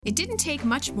It didn't take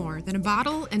much more than a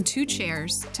bottle and 2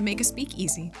 chairs to make a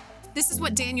speakeasy. This is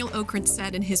what Daniel Okrent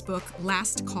said in his book,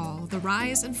 Last Call, The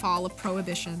Rise and Fall of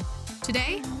Prohibition.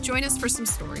 Today, join us for some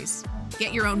stories.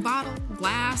 Get your own bottle,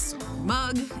 glass,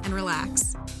 mug, and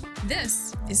relax.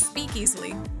 This is Speak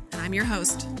Easily, and I'm your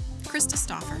host, Krista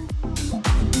Stauffer.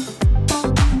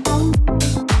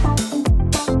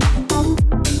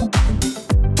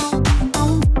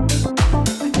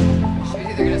 She's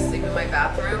either going to sleep in my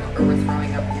bathroom or we're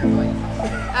throwing up and you're going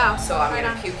home. Oh, So I'm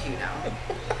going to puke you now.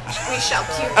 We shall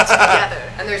puke together.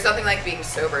 And there's nothing like being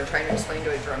sober and trying to explain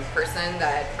to a drunk person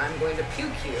that I'm going to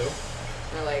puke you.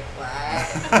 And they're like,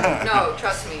 what? No,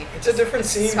 trust me. It's a different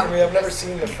scene for me. I've never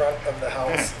seen the front of the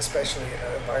house, especially in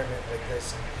an environment like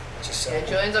this. It's just so... Yeah,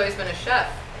 Julian's always been a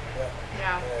chef.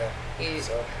 Yeah.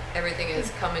 Everything is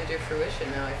coming to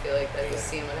fruition now. I feel like that he's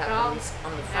seen what happens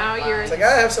on the front now line. you're- It's like,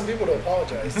 I have some people to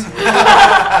apologize to.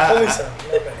 Only some,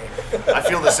 not many. I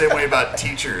feel the same way about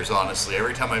teachers, honestly.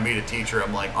 Every time I meet a teacher,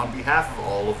 I'm like, on behalf of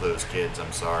all of those kids,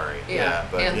 I'm sorry.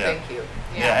 Thank you.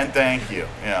 Yeah, and thank you.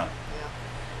 Yeah.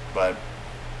 But,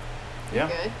 yeah.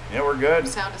 Good? Yeah, we're good.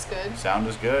 Sound is good. Sound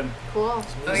is good. Cool.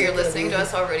 Oh, you're listening to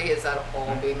us already? Is that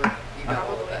all being... You got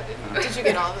all of that, didn't you? Did you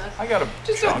get all of that? I got a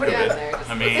Just don't chunk put of it in it. there.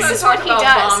 I mean, This is Talk what he about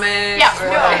does. vomit Yeah, or-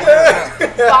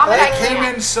 Vomit, I it came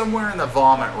can't. in somewhere in the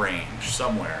vomit range,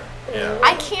 somewhere. Yeah.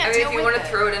 I can't I mean, deal if you with want it. to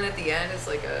throw it in at the end, it's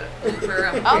like a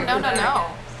blooper. I'm Oh, okay no, with no, that.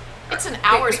 no. It's an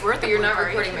hour's But worth of you're not blooper.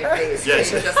 recording my face.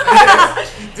 Yes. It's just my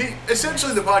face.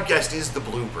 Essentially, the podcast is the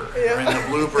blooper. Yeah. I mean, the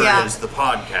blooper Yeah. is the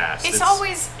podcast. It's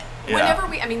always, yeah. whenever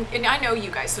we, I mean, and I know you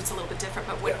guys, so it's a little bit different,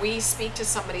 but when Yeah. we speak to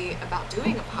somebody about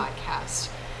doing a podcast,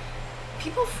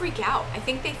 people freak out. I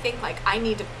think they think, like, I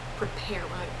need to prepare.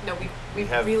 We're like, no, we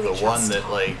have really the just one that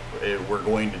talk. like we're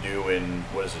going to do in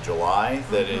July.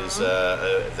 That is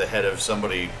the head of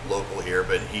somebody local here,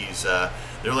 but he's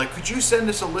they're like, could you send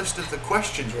us a list of the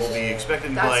questions we'll be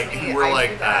expecting? That's Like, me. and we're I like,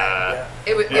 do that.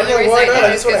 Yeah. It was, Yeah. the only I'm like, reason why I not? did I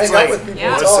it just is want to because hang out like, with people. Yeah.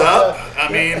 and what's talk, up? yeah.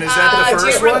 I mean, is that the do you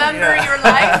first one? remember Yeah. your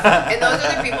life? And those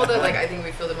are the people that like I think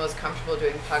we feel the most comfortable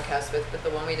doing podcasts with. But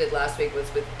the one we did last week was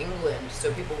with England,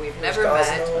 so people we've never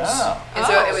met. Oh. And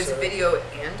so it was so- video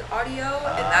and audio,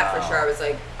 and that for sure I was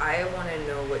like, I want to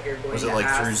know what you're going Was to it like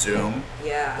ask throrough me. Zoom?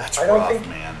 Yeah. That's I don't rough, think-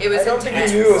 man. It was I don't think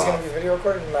intense. you knew it was going to be video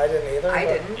recorded, and I didn't either. I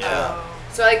but- didn't. Yeah.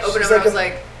 So I like opened She's up and I was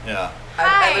like like, Yeah. I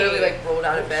Hi. literally like rolled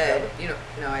out of bed. You know,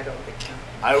 no, I don't think so.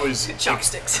 I was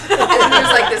Chopsticks. And then there's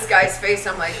like this guy's face.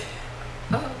 I'm like,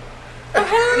 oh.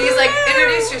 And he's like,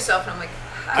 introduce yourself, and I'm like,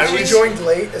 hi. I She was- joined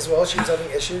late as well. She was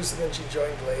having issues, and then she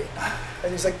joined late.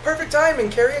 And he's like, perfect timing.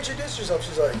 Carrie introduced herself.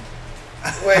 She's like,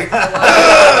 wait.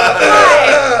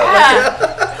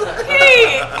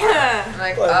 Hey. I'm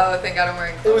like, oh, thank God I'm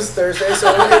wearing It clothes. was Thursday, so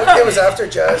it was after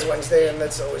Jazz Wednesday, and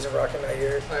that's always a rocking night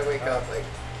here. So I wake up like,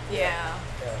 Yeah.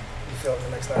 Yeah, you film the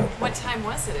next night. What time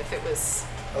was it? If it was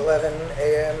 11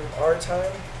 a.m. our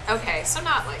time? okay, so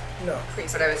not like No.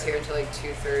 crazy. but I was here until like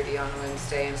 2:30 on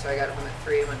Wednesday, and so I got home at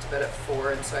 3 and went to bed at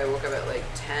 4, and so I woke up at like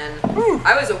 10.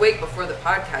 I was awake before the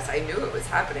podcast. I knew it was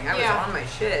happening. I was Yeah. on my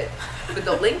shit, but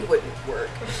the link wouldn't work.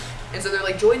 And so they're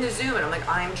like, join the Zoom, and I'm like,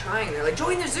 I'm trying. They're like,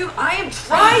 join the Zoom. I am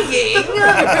trying.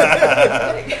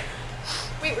 Like,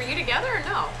 Wait, were you together or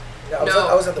no? Yeah, No.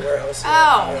 I was at the warehouse.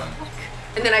 Oh. Yeah.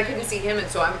 and then I couldn't see him, and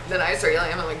so then I started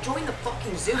yelling. I'm like, join the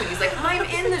fucking Zoom. And he's like, I'm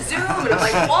in the Zoom, and I'm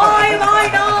like, why am I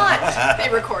not? They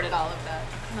recorded all of that.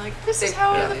 I'm like, this is They-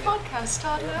 how yeah, the they did. podcast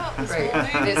started out this Right.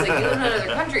 morning. And it's like, you live in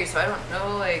another country, so I don't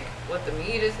know like what the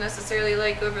meat is necessarily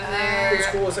like over It there. was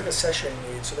cool. It was like a session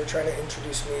mead, so they're trying to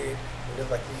introduce mead into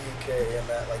like the UK and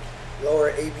that like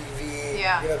lower ABV.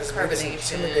 Yeah. You know, because mead is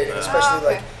Carbonation. intimidating, Oh, especially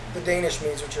okay. like the Danish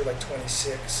meads, which are like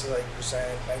 26 like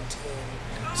percent, 19.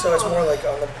 So it's more like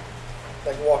on the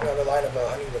walking on the line of a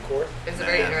honey liqueur. It's a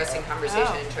very Yeah. interesting conversation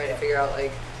Oh. and trying to figure out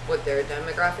like what their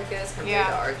demographic is compared Yeah.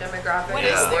 to our demographic. What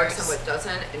is What works theirs? and what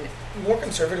doesn't. And More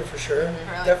conservative for sure.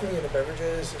 Really? Definitely in the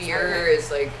beverages. It's beer is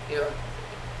like, you know,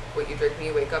 what you drink when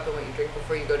you wake up and what you drink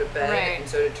before you go to bed. Right. And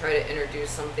so to try to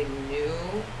introduce something new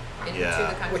into Yeah.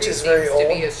 the country Which is seems very to old.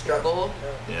 be a struggle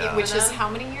Yeah. Which is them. how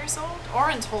many years old?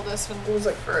 Oren told us when. It was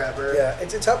like forever. yeah,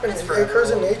 it's happening. It's It occurs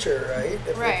in forever. nature, right?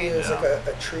 If Right. there's Yeah. like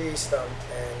a tree stump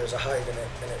and there's a hive in it,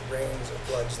 and it rains or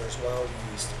floods, there's wild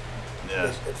yeast. Yeah.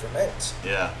 It ferments.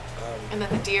 Yeah. And then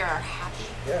the deer are happy.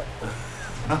 Yeah.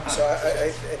 So I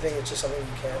think it's just something you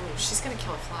Oh, can't. she's gonna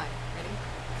kill a fly.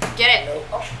 Ready? Get it.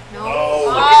 Nope. No.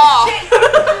 Oh.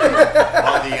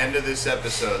 Oh. On the end of this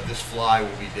episode, this fly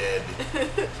will be dead.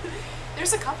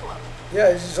 There's a couple of them. Yeah,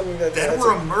 it's just something that. Then that's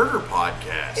we're a- a murder It's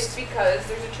podcast. because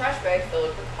there's a trash bag filled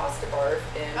with pasta barf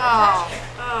in a Oh. trash can.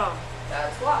 Oh.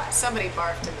 That's why. Somebody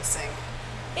barfed in the sink.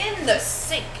 In the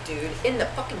sink, dude. In the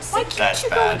fucking Why sink. can't That's you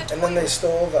go in bad. the And then they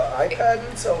stole the iPad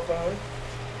and cell phone.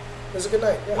 It was a good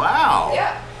night. Yeah. Wow.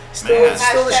 Yeah. Still, Man. it's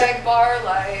still the Hashtag bar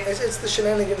life. it's the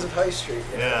shenanigans of High Street.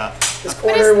 You know? Yeah. This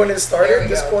corner, when it There started, we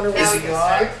this go. corner Now was we can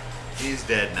start. He's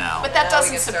dead now. But that Now we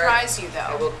doesn't can start. surprise you,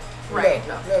 I though. will, Right.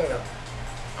 no. No.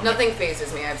 Nothing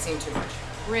phases me. I've seen too much.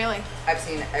 Really? I've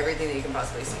seen everything that you can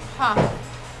possibly see. Huh.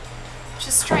 Which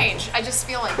is strange. I just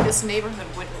feel like this neighborhood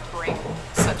wouldn't bring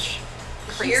such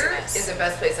Here craziness. is the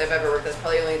best place I've ever worked. That's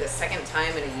probably only the second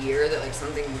time in a year that like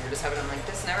something weird has happened. I'm like,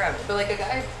 this never happened. But like a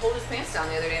guy pulled his pants down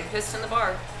the other day and pissed in the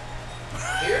bar.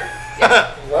 Here?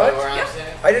 What? Where I'm Yeah.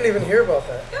 sitting? I didn't even hear about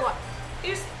that. What?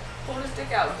 He just pulled his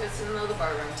dick out and pissed in the middle of the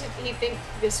bar room. Did he think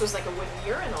this was like a wooden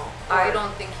urinal? I Or-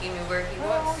 don't think he knew where he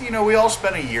Well, was. you know, we all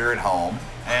spent a year at home,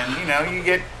 and you know, you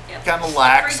get Yeah. kind of Freaks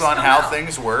lax on come how out.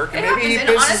 things work, It and maybe he happens,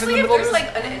 and pisses honestly, in the if middle of there's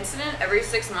his. like an incident every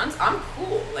 6 months, I'm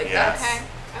cool. Like Yeah. that's Okay.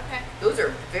 Okay. those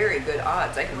are very good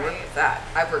odds. I can work Right. with that.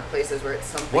 I've worked places where it's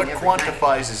something. What every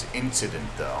quantifies as incident,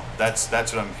 though? That's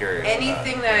what I'm curious night.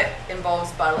 Anything about. that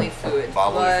involves bodily fluids,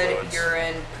 Bodily blood, fluids.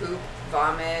 urine, poop,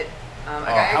 vomit. A Oh,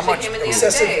 guy how actually much came in the other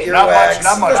excessive day. ear- Not much. Earwax.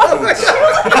 Not much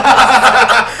food.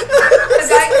 The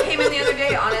guy came in the other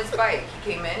day on his bike.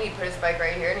 He came in, he put his bike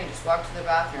right here, and he just walked to the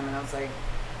bathroom. And I was like,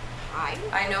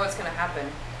 I know what's gonna happen,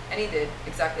 and he did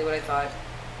exactly what I thought.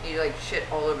 He like shit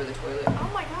all over the toilet. Oh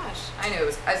my gosh. I knew it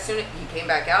was as soon as he came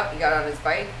back out. He got on his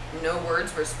bike. No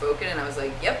words were spoken, and I was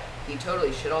like, "Yep, he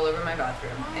totally shit all over my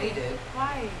bathroom," and he did.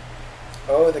 Why?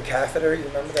 Oh, the catheter. You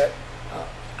remember that?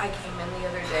 I came in the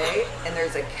other day, and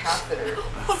there's a catheter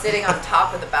sitting on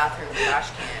top of the bathroom trash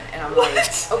can, and I'm like,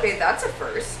 "Okay, that's a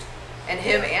first." And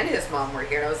him and his mom were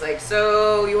here, and I was like,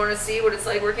 "So you want to see what it's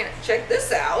like working? Check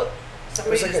this out."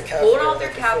 Somebody like a just pulled catheter, out their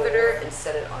like a full- catheter and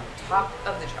set it on top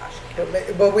of the trash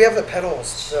can. But we have the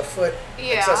pedals, the foot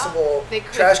Yeah, accessible they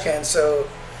could- trash cans, so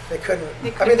they couldn't. They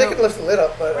I mean, couldn't they go- could lift the lid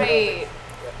up, but I don't Right. think-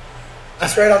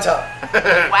 it's right on top.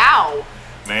 Wow.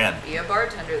 Man, Be a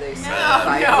bartender, they said. No,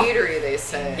 Buy no. a meadery, they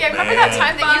said. Yeah, remember that Man.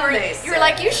 time that Fun, they you were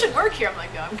like, said. you should work here. I'm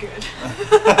like, no, I'm good.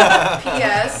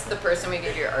 P.S. The person we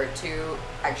gave your art to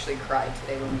actually cried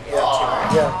today when we gave it to Aw.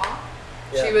 her. Yeah.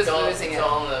 Yeah. She was Tell losing it.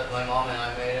 them that my mom and I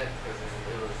made it because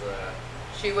it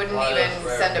was. She wouldn't Well, even that's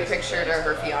rare send a piece of picture to things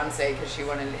her for that. fiance because she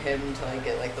wanted him to like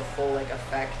get like the full like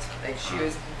effect. Like she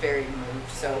was very moved.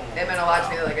 So it meant a lot to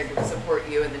me that like I could support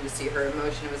you, and then to see her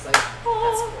emotion, it was like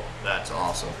that's cool. that's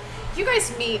awesome. You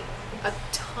guys meet a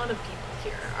ton of people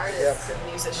here, artists and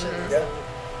musicians, Yeah.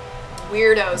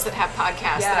 weirdos that have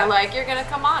podcasts that Yeah. are like, you're gonna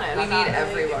come on it. We I'm not meet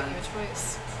really everyone. giving you a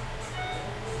choice.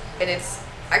 And it's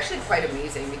actually quite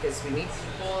amazing because we meet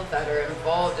people that are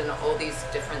involved in all these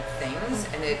different things,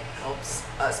 and it helps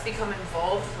us become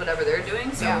involved with whatever they're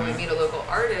doing. So Yeah. when we meet a local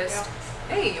artist,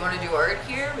 hey, you want to do art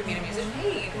here? We meet a musician.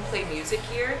 Hey, you can play music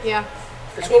here. Yeah.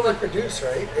 It's what we produce,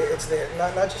 right? It's the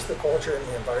not just the culture and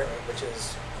the environment, which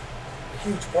is a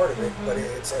huge part of it, but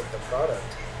it's like the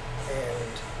product.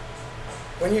 And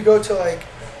when you go to like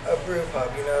a brew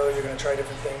pub, you know you're gonna try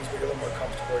different things, but you're a little more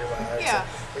comfortable, relaxed. Yeah.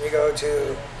 When you go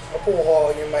to a pool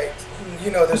hall, you might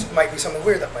be something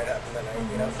weird that might happen that night,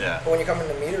 you know. Yeah. But when you come in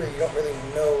the meadery, you don't really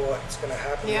know what's gonna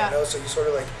happen, Yeah. you know. So you sort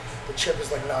of like the chip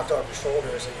is like knocked off your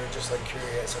shoulders, and you're just like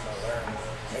curious and to learn.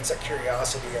 And it's that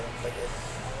curiosity, and like it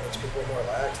makes people more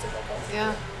relaxed and more comfortable.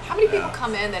 Yeah. How many people Yeah.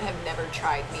 come in that have never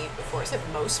tried meat before? Is it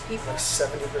most people? Like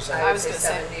 70%. I was say gonna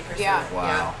say, 70%. yeah.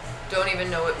 Wow. Don't even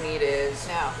know what meat is.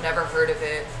 No. Never heard of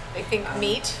it. They think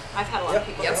meat. I've had a lot of Yep.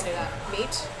 people Yep. that say that.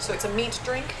 Meat. So it's a meat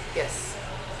drink. Yes.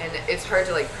 And it's hard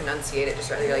to like pronunciate it just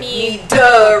right. You're like Meat.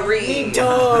 meadery.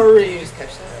 Meadery. Did you just catch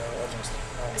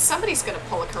that? Somebody's gonna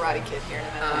pull a Karate Kid here in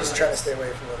a minute. I'm just trying to stay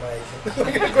away from the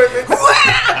mic and equipment.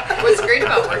 What's great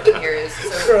about working here is so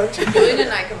Crunch. Julian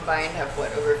and I combined have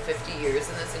what, over 50 years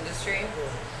in this industry.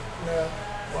 No.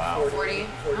 Wow. 40.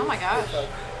 Oh my gosh.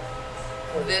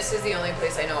 45. This is the only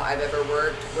place I know I've ever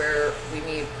worked where we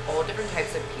meet all different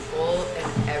types of people,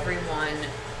 and everyone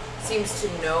seems to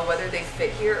know whether they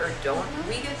fit here or don't.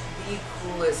 We get the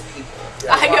coolest people.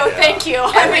 Yeah. I know. Yeah. Thank you.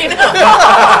 I mean,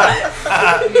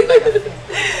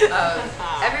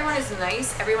 Everyone is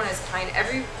nice. Everyone is kind.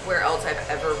 Everywhere else I've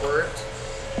ever worked,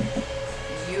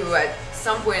 you at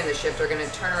some point in the shift are gonna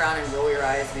turn around and roll your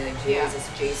eyes and be like, Yeah. Jesus,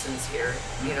 Jason's here,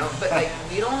 you know? But like,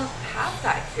 we don't have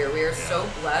that here. We are so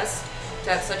blessed to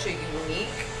have such a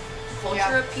unique culture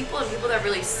Yeah. of people and people that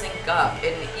really sync up.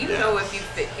 And you Yeah. know if you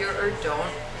fit here or don't.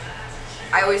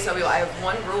 I always tell people I have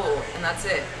one rule, and that's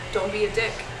it. Don't be a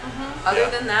dick. Other Yeah.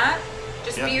 than that,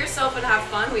 just Yeah. be yourself and have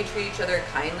fun. We treat each other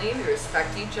kindly. We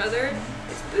respect each other.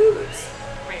 It's booze.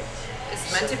 Right. It's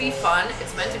It's meant to be fun.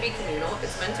 It's meant to be communal.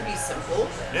 It's meant to be simple.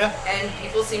 Yeah. And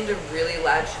people seem to really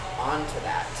latch onto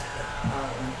that.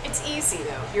 It's easy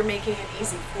though. You're making it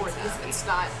easy for them. It's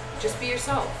not. Just be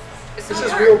yourself. It's This not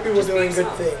is hard. real people Just be doing good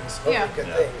yourself. things. Hopefully Yeah. good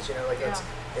Yeah. things. You know, like Yeah.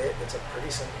 it's a pretty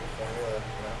simple formula. You know.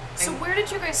 So where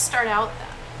did you guys start out then?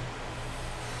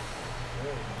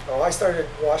 Oh, I started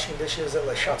washing dishes at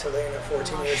Le Chatelaine at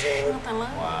 14 years old. Wow.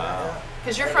 Yeah.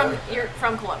 Because you're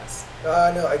from Columbus.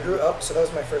 No, I grew up, so that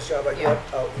was my first job. I grew Yeah.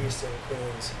 up out east in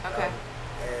Queens. Okay.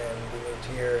 And we moved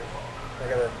here. I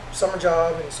got a summer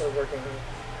job and started working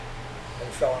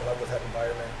and fell in love with that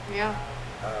environment. Yeah.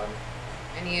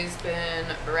 And he's been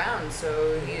around,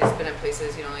 so he's been at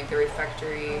places, like the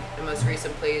Refectory. The most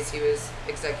recent place, he was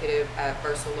executive at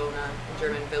Barcelona,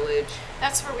 German Village.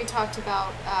 That's where we talked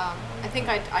about, I think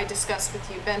I discussed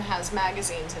with you, Ben has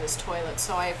magazines in his toilet,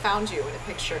 so I found you in a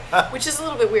picture, which is a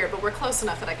little bit weird, but we're close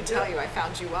enough that I can tell you I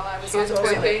found you while I was He on was the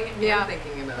toilet. hoping, Yeah.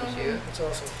 thinking about you. It's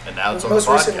awesome. And now it's The on the most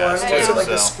recent one, podcast, was too, it like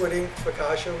the so- squid ink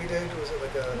focaccia we did? Was it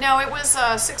like a... No, it was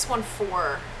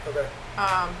 614. Okay.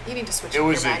 You need to switch It up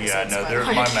was your a, yeah, magazines, no, by they're, the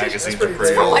way. my magazines are pretty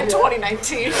pretty cool. old. Like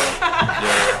 2019.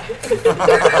 Yeah.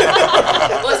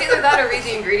 Well, it's either that or read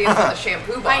the ingredients on the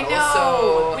shampoo bottle. I know,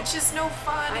 So which is no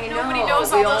fun. I Nobody know.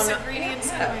 knows We all all those know- ingredients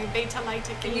yeah. anyway.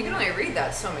 Beta-lytic. and you can only read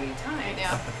that so many I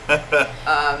times.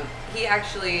 know. He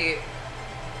actually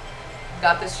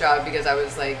got this job because I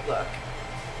was like, look,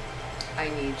 I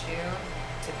need you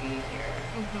to be here.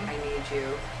 I need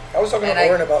you. I was talking And to I-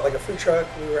 Lauren about like a food truck.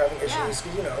 We were having issues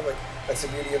Yeah. because like that's the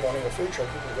beauty of owning a food truck.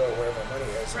 You can go wherever money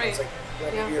is. And Right. it's like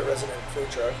let Yeah. me be a resident food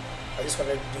truck. I just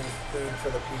wanted to do food for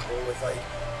the people with like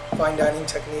fine dining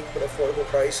technique but affordable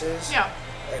prices. Yeah.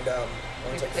 And I was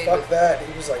You like, played fuck with- that.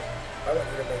 He was like, I want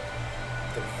you to make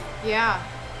the meat. Yeah.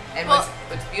 And Well-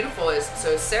 what's beautiful is,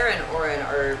 so Sarah and Oren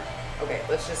are, okay,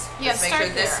 let's make start sure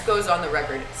this there. goes on the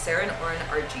record. Sarah and Oren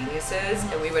are geniuses,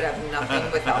 and we would have nothing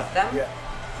without them. Yeah.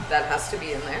 That has to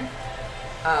be in there.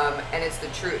 And it's the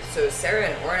truth. So Sarah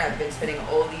and Oren have been spending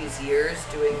all these years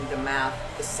doing the math,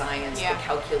 the science, Yeah. the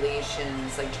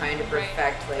calculations, like trying to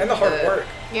perfect like And the hard work.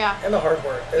 Yeah. And the hard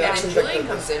work. It Yeah, and actually, like, Julian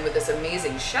the- comes in with this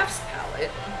amazing chef's palette,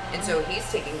 and so he's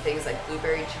taking things like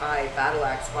blueberry chai, battle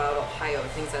axe, wild Ohio,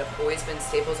 things that have always been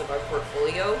staples of our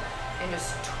portfolio, and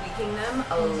just tweaking them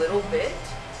a little bit.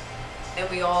 And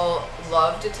we all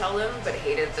love to tell him, but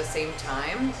hate it at the same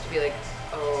time, to be like,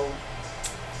 oh,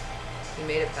 he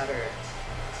made it better.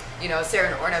 Sarah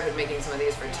and Oren have been making some of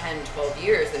these for 10, 12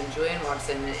 years, and Julian walks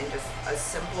in and just a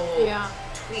simple Yeah.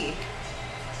 tweak,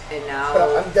 and now...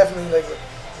 But I'm definitely like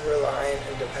reliant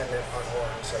and dependent on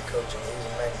Orange, like coaching.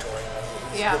 He's mentoring me.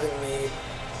 He's Yeah. giving me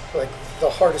like the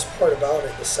hardest part about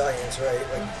it, the science, right?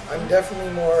 Like I'm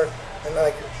definitely more, and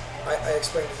like I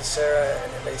explained it to Sarah,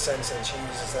 and it made sense, and she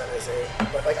uses that as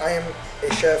but like I am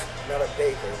a chef, not a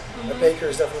baker. A baker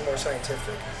is definitely more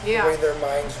scientific. Yeah. The way their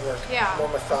minds work, Yeah. more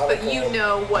methodical. But you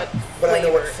know what But flavor. I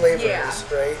know what flavor Yeah. is,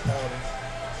 right?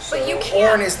 So But you can't-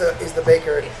 Oren is the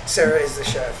baker. Sarah is the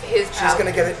chef. His She's palate.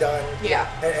 gonna get it done. Yeah.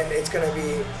 And it's gonna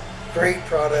be great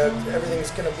product.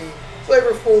 Everything's gonna be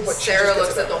flavorful. But she Sarah just gets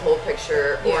looks it at the done. whole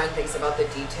picture. Yeah. Oren thinks about the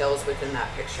details within that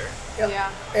picture. Yep. Yeah.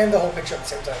 And the whole picture at the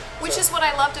same time. Which So, is what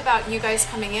I loved about you guys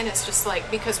coming in, is just like,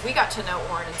 because we got to know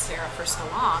Oren and Sarah for so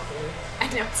long,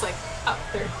 and now it's like, oh,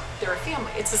 they're a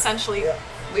family. It's essentially Yeah.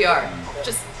 We are.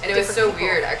 just And it was different so people.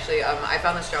 weird, actually. I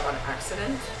found this job on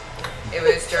accident. It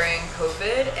was during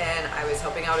COVID, and I was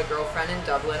helping out a girlfriend in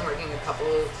Dublin, working a couple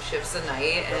shifts a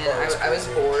night, and Oh, that's I was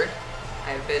crazy. bored.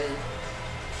 I've been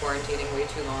quarantining way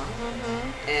too long,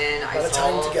 and a I lot of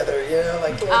saw time together,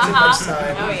 like too Uh-huh. much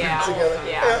time Oh, yeah. together.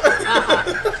 Yeah.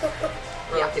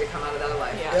 we're lucky to come out of that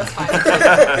alive. Yeah, it's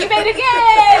fine. You made it,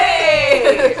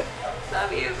 yay!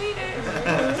 Love you, mean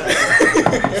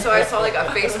it. So I saw like a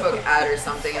Facebook ad or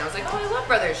something, and I was like, oh, I love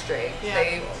Brothers Drake. Yeah.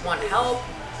 They want help.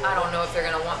 I don't know if they're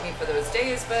gonna want me for those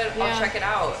days, but Yeah. I'll check it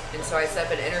out. And so I set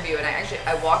up an interview, and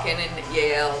I walk in, and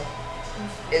Yael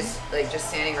is like just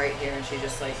standing right here, and she's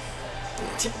just like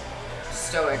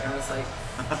stoic. And I was like,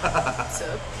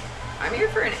 So, I'm here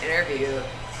for an interview.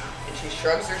 And she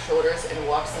shrugs her shoulders and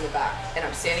walks in the back, and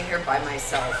I'm standing here by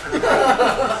myself. And I'm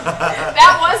like,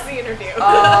 that was the interview.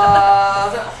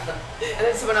 and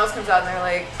then someone else comes out and they're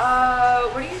like,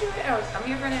 what are you doing? Oh, I'm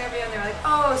here for an interview. And they're like,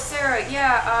 oh, Sarah,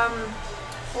 yeah,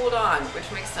 hold on, which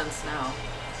makes sense now.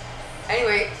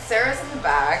 Anyway, Sarah's in the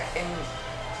back, and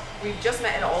we just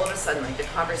met, and all of a sudden, like, the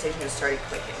conversation just started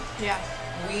clicking. Yeah.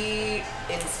 We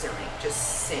instantly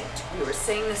just synced. We were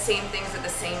saying the same things at the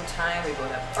same time. We both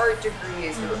have art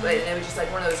degrees. We were, and it was just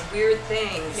like one of those weird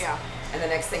things. Yeah. And the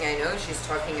next thing I know, she's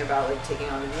talking about like taking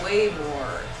on way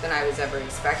more than I was ever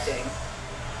expecting.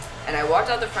 And I walked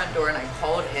out the front door and I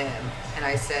called him and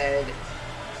I said,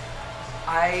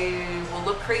 I will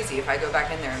look crazy if I go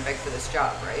back in there and beg for this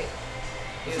job, right?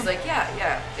 He was like, yeah,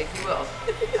 like you will.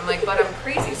 I'm like, but I'm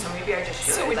crazy, so maybe I just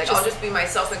should. So I'll just be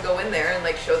myself and go in there and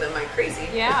like show them I'm crazy.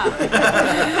 Yeah.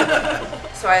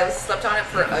 So I slept on it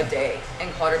for a day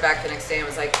and called her back the next day and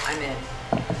was like, I'm in.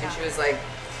 And she was like,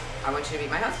 I want you to be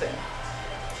my husband.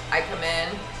 I come in,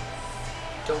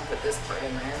 don't put this part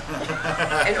in there.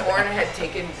 And Oren had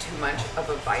taken too much of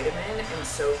a vitamin, and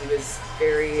so he was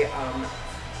very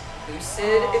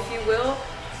lucid, if you will.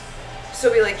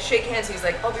 So we like shake hands. He's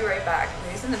like, I'll be right back.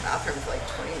 And he's in the bathroom for like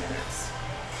 20 minutes.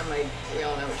 I'm like, we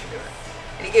all know what you're doing.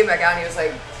 And he came back out and he was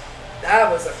like, that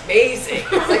was amazing.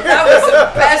 I was like, that was the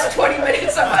best 20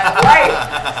 minutes of my life.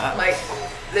 I'm like,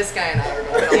 this guy and I are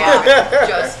going along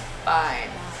just fine.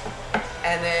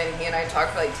 And then he and I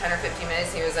talked for like 10 or 15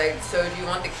 minutes. And he was like, so do you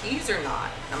want the keys or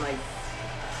not? I'm like,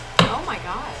 Oh my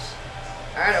gosh.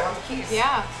 all right, I want the keys.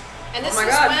 Yeah. And this Oh my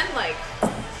was God. when, like,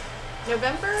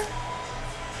 November?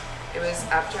 It was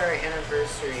after our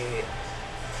anniversary.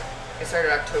 It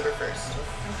started October 1st.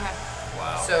 Okay.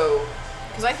 Wow. So,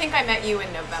 Because I think I met you in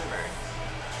November,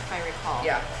 if I recall.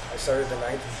 yeah. I started the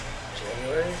 9th of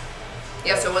January.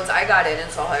 Yeah, so once I got in and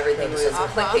saw how everything was December.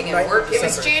 clicking and 9th of working. It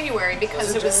was December. January because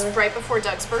Was it it was January? right before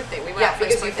Doug's birthday. We went Yeah, out for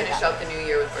his because you birthday finished that out the new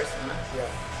year with Barcelona.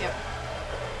 Yeah. Yep.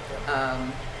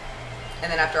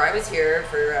 And then after I was here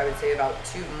for, I would say, about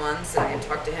 2 months, and I had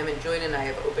talked to him, and Julian and I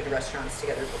have opened restaurants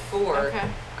together before, Okay.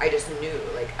 I just knew,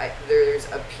 like, there's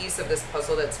a piece of this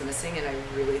puzzle that's missing, and I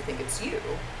really think it's you.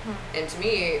 And to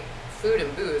me, food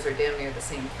and booze are damn near the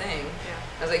same thing.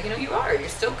 Yeah. I was like, you know, you are. You're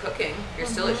still cooking. You're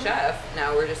still a chef.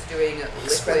 Now we're just doing liquid.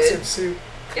 Expensive soup.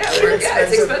 Yeah,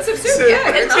 it's expensive soup. Yeah,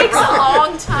 It you're not takes a wrong.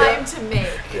 long time to make.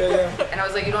 Yeah. And I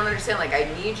was like, you don't understand. Like, I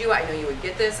need you. I know you would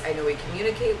get this. I know we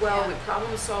communicate well. Yeah. We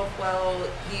problem solve well.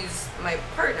 He's my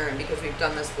partner, and because we've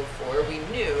done this before, we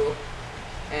knew.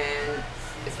 And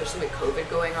especially with COVID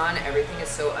going on, everything is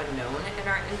so unknown in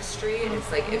our industry. And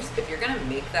it's like, if you're gonna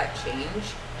make that change,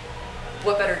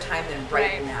 what better time than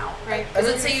right now? Right. Because I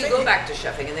mean, let's say you think- go back to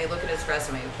chefing and they look at his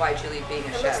resume. Why'd you leave being a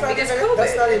And chef? that's not, Because even COVID. it,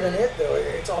 that's not even it though.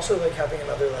 It's also like having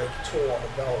another like tool on the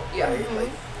belt. Yeah. Right? Mm-hmm. Like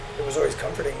it was always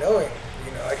comforting knowing,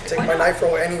 you know, I can take Why my not? knife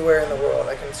roll anywhere in the world.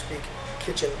 I can speak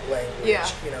kitchen language. Yeah.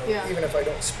 You know, Yeah. even if I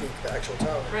don't speak the actual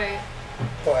tongue. Right.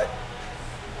 But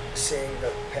seeing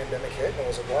the pandemic hit, and it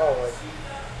was like, wow, like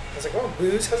I was like, well,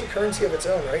 booze has a currency of its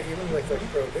own, right? Even like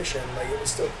prohibition, like it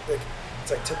was still like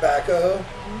it's like tobacco,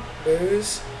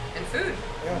 booze, And food.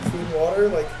 food, water,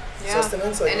 like Yeah.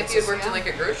 sustenance. Like And if it's you had just- worked in like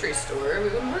a grocery store, we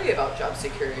wouldn't worry about job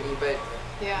security. But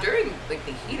Yeah. during like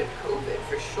the heat of COVID,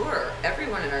 for sure,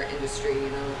 everyone in our industry, you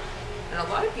know, and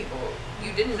a lot of people,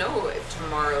 you didn't know if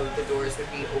tomorrow the doors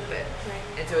would be open.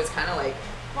 Right. And so it's kind of like,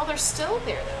 Well, they're still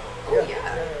there, though. oh yeah.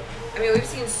 I mean, we've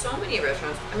seen so many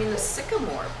restaurants. I mean, the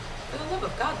Sycamore, for the love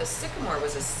of God, the Sycamore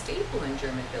was a staple in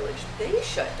German Village. They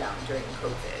shut down during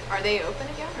COVID. Are they open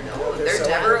again or no? No. Yeah, they're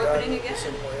selling never it down opening in again.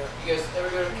 Sycamore, yeah. You guys ever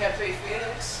go to Cafe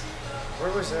Phoenix?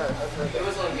 Where was that? I've heard It that.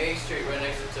 was on Gay Street, right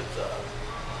next to Tip Top,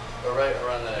 or right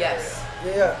around that Yes.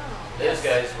 area. Yeah. Those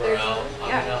guys were There's- out.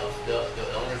 yeah. I mean,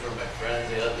 the owners were my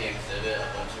friends. They let me exhibit a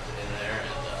bunch of it in there,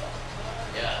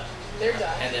 and yeah. They're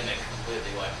done. Pandemic completely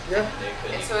wiped. Yeah. They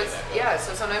couldn't And even so get it's, back up. yeah,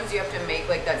 so sometimes you have to make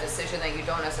like that decision that you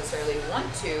don't necessarily want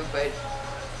to, but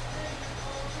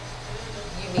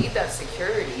you need that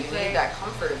security. You Right. need that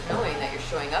comfort of knowing that you're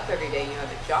showing up every day and you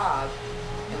have a job.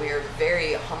 And we are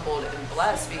very humbled and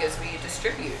blessed because we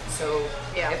distribute. So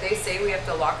Yeah. if they say we have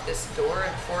to lock this door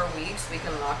in 4 weeks, we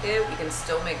can lock it. We can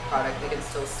still make product. We can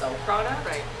still sell product.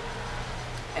 Right.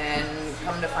 And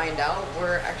come to find out,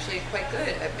 we're actually quite good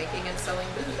at making and selling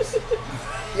booze.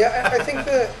 Yeah, I think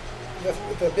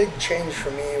the big change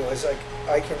for me was like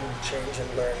I can change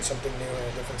and learn something new and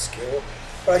a different skill,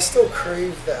 but I still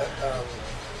crave that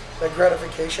that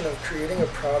gratification of creating a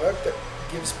product that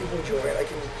gives people joy and I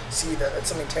can see that it's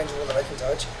something tangible that I can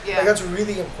touch. Yeah. Like that's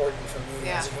really important for me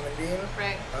Yeah. as a human being.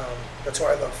 Right. That's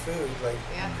why I love food, like,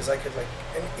 Yeah. because I could like,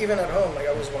 and even at home, like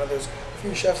I was one of those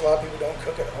few chefs. A lot of people don't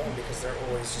cook at home because they're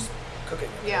always just cooking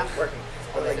and Yeah. always working.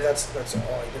 But all they like do. that's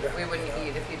all I did. At We home, wouldn't you know?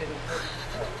 eat if you didn't cook.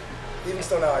 Even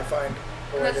still now, I find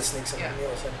a way to That's- sneak some yeah.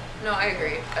 meals in. No, I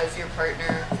agree. As your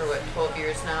partner for 12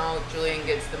 years now, Julian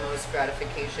gets the most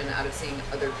gratification out of seeing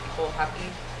other people happy,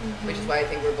 which is why I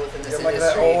think we're both in this You're like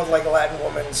that industry. old like Latin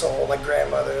woman soul, like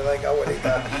grandmother. Like I would eat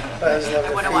that. I just love I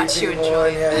to wanna feed watch you and people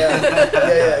Julian.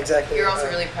 yeah, exactly. You're also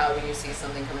really proud when you see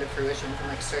something come to fruition from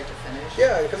like start to finish.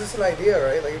 Yeah, because it's an idea,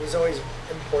 right? Like it was always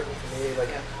important for me me, like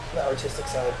the artistic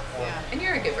side. And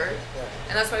you're a giver. Yeah.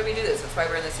 And that's why we do this. That's why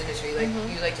we're in this industry. Like,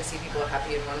 you like to see people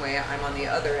happy in one way. I'm on the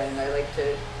other end. I like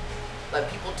to let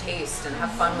people taste and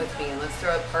have fun with me, and let's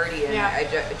throw a party. And I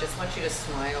just want you to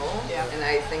smile. Yeah. And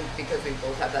I think because we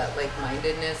both have that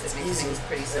like-mindedness, it makes things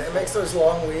pretty simple. It makes those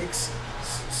long weeks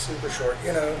super short,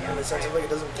 you know, in the sense of like it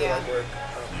doesn't feel like work.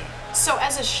 So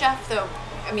as a chef, though,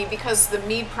 I mean, because the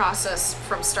mead process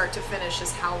from start to finish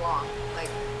is how long? Like,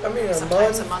 I mean, a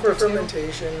sometimes month or for two?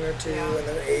 fermentation or two, and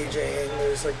then aging.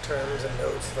 There's like terms and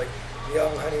notes. Like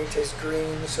young honey tastes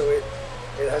green, so it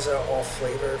has an off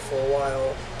flavor for a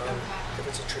while. If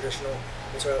it's a traditional,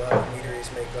 that's why a lot of meaderies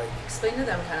make like. Explain to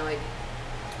them kind of like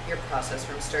your process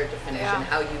from start to finish and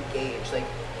how you gauge, like,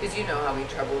 because you know how we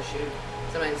troubleshoot.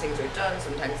 Sometimes things are done,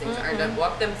 sometimes things aren't done.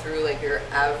 Walk them through like your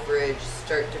average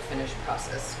start to finish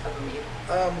process of a mead.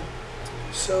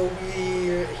 So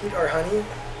we heat our honey,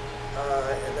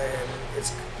 and then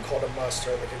it's called a must,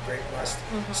 or like a grape must.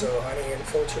 So honey in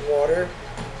filtered water.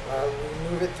 We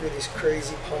move it through these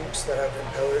crazy pumps that have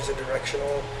impellers, are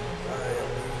directional, and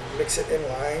we mix it in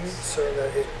line so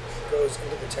that it goes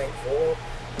into the tank full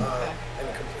and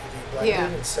completely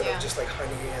blended instead of just like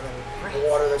honey and then the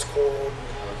water that's cold.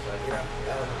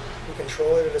 And, we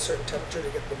control it at a certain temperature to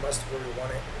get the must where we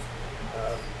want it.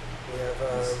 We have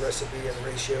a recipe and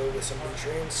ratio with some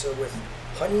nutrients. So with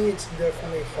honey, it's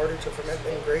definitely harder to ferment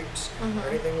than grapes or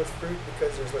anything with fruit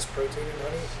because there's less protein in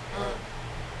honey.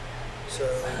 So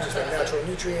just like natural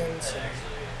nutrients, and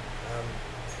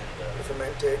we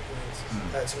ferment it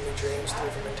and add some nutrients through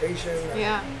fermentation.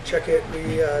 And check it.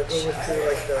 We go through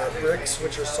like the bricks,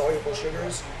 which are soluble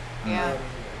sugars. And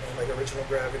like original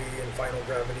gravity and final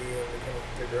gravity, and we can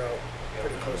figure out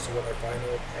pretty close to what our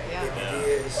final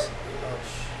ABV is.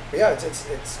 But yeah,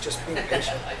 it's just being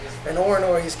patient. And Oren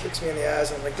always kicks me in the ass.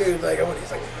 And I'm like, dude, like,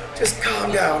 he's like, just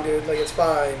calm down, dude. Like, it's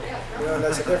fine. You know, and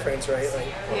that's the difference, right?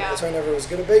 Like, that's why I never was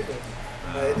good at baking.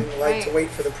 I didn't like to wait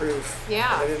for the proof.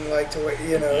 I didn't like to wait,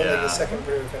 like the second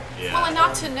proof. And, well, and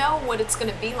not to know what it's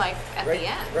going to be like at the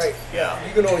end. Right. Yeah.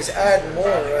 You can always add more,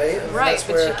 right? And Right,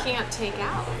 but you can't take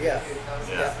out. Yeah.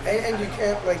 And you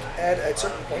can't like add at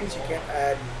certain points. You can't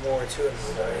add more to it,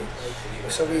 right? Like,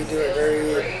 so we do a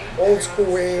very old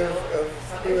school way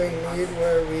of doing mead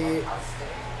where we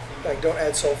like don't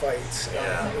add sulfites.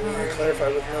 We clarify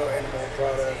with no animal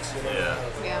products.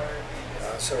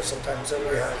 So sometimes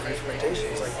we have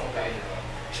fermentations like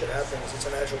shit happens. It's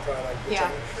a natural product. We try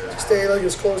to stay like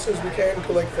as close as we can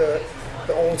to like the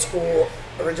old school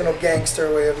original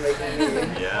gangster way of making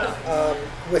mead.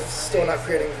 With still not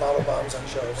creating bottle bombs on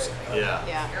shelves.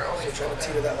 So trying to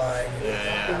teeter that line.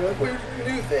 And like, we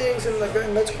can do things and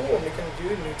that's cool. And we can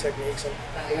do new techniques and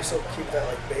we still keep that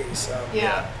like base.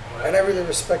 And I really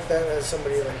respect that as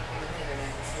somebody like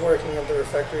working at the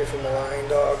refectory from the Lion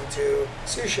Dog to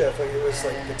sous chef. Like it was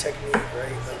like the technique,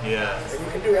 right? Like, and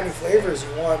you can do any flavors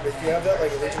you want, but if you have that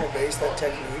like original base, that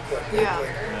technique,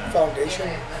 like foundation,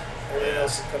 everything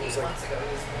else comes like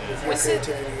with your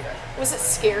creativity. Was it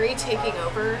scary taking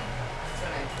over?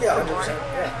 Yeah, 100%.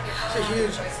 Yeah, it's a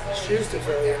huge shoes to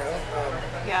fill, you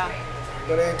know.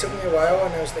 But it took me a while,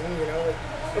 and I was thinking,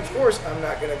 like, of course I'm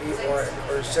not gonna be Oren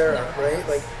or Sarah, right?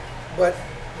 Like, but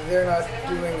they're not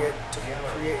doing it to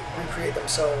recreate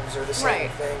themselves or the same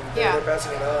thing. They're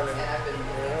passing it on, and I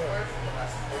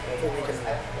think we can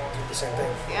do the same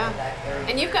thing.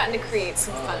 And you've gotten to create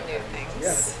some fun new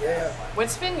things.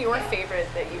 What's been your favorite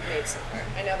that you've made so far?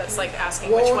 I know that's like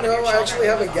asking which one of your children. I actually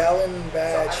have a gallon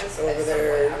batch over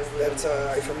there that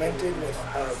I fermented with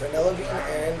vanilla bean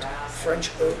and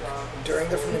French oak during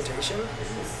the fermentation.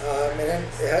 And then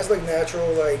it has like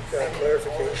natural like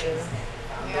clarification.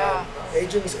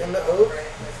 Agents in the oak,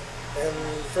 and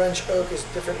French oak is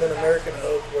different than American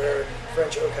oak, where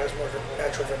French oak has more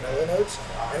natural vanilla notes,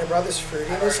 and it brought this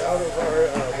fruitiness out of our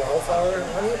wildflower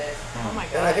honey. Oh my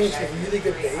gosh. And I think it's a really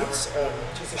good base,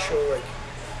 just to show like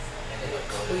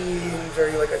clean,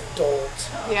 very like adult,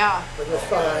 like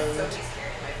refined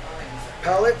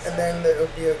palate, and then it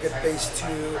would be a good base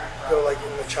to go like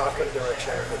in the chocolate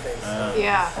direction, I think.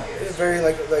 It's very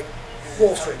like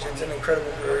Wolfridge, it's an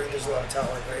incredible brewery. There's a lot of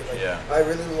talent, right? Like, I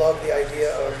really love the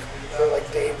idea of like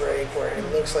Daybreak, where it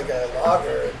looks like a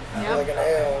lager, like an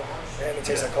ale, and it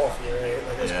tastes like coffee, right?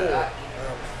 Like it's cool.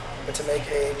 But to make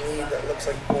a mead that looks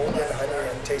like golden honey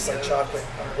and tastes like chocolate,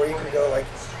 where you can go like,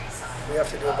 we have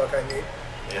to do a Buckeye mead.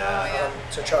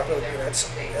 So chocolate with peanuts,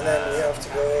 and then we have to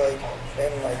go like,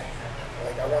 and like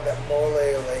I want that mole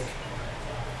like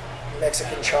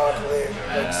Mexican chocolate,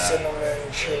 like cinnamon,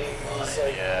 chilies,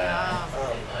 like,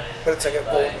 but it's like a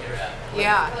golden.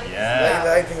 Yeah.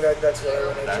 I think that's what I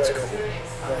want to try to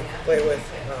like, play with.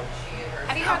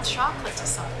 How do you add chocolate to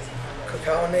something?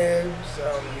 Cacao nibs.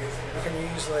 You can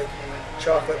use like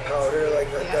chocolate powder,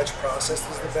 like the Dutch processed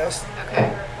is the best.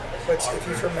 Okay. But if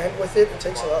you ferment with it, it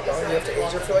takes a lot longer. You have to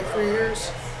age it for like 3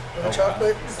 years with the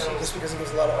chocolate, just because it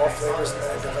gives a lot of off flavors and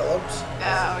then it develops. Oh,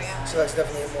 yeah. So that's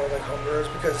definitely more like home brewers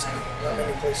because not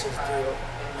many places do.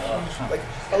 Like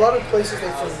a lot of places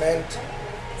they ferment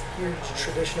huge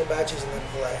traditional batches and then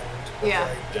blend with Yeah.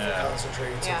 like different Yeah.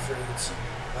 concentrates Yeah. and fruits.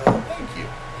 Thank you.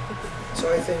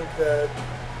 So I think that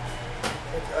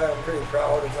I'm pretty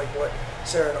proud of like what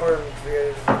Sarah and Orm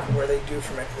created, like, where they do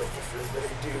ferment with the fruit, where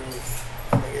they do.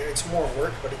 Like, it's more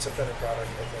work, but it's a better product,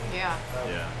 I think. Yeah.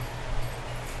 Yeah.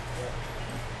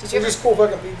 Did you They're ever? just cool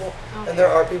fucking people, Oh, and there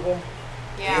are people.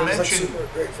 You Yeah. I was like mentioned super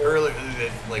grateful. earlier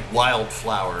like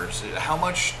wildflowers. How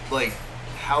much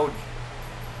how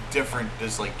different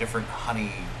does like different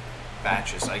honey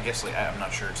batches? I guess like I'm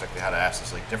not sure exactly how to ask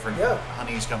this. Like different Yeah.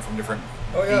 honeys come from different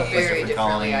Oh, yeah. bees, Very different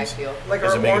differently, I colonies. feel. Like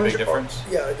Does our it make a orange, big difference?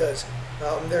 Yeah, it does.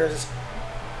 There's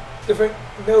different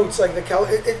notes, like the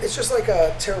it's just like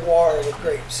a terroir with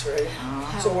grapes, right?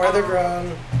 So where they're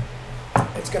grown,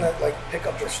 it's gonna like pick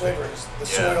up those flavors, the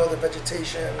Yeah. soil, the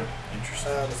vegetation.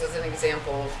 Interesting. This is an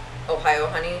example. Ohio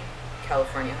honey,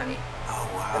 California honey. Oh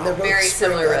wow. And they're both Very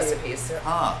spring similar honey. recipes. Yeah.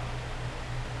 Huh.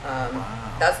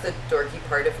 That's the dorky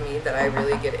part of me that I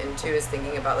really get into is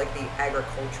thinking about like the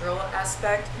agricultural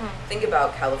aspect. Think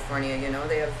about California, you know,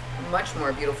 they have much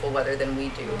more beautiful weather than we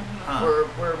do. Huh.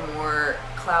 We're more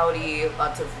cloudy,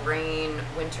 lots of rain,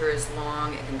 winter is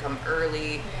long, it can come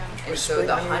early. And so Spring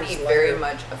the honey honey is very lighter.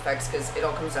 much affects because it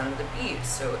all comes down to the bees.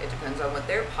 So it depends on what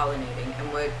they're pollinating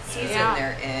and what season Yeah.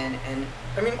 they're in and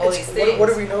I mean, all it's, these things. what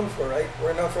are we known for, right?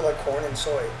 We're known for like corn and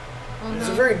soy. It's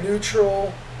a very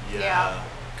neutral Yeah.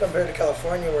 compared to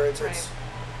California, where it's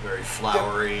Very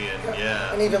flowery and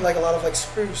yeah. and even like a lot of like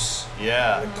spruce,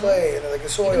 Yeah. like clay, and like the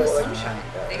soil. They get Like, sunshine.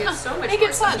 They yeah. get so much They more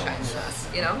get sun. sunshine than us.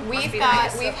 You know, Must We've be got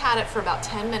nice. we've had it for about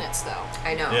 10 minutes though.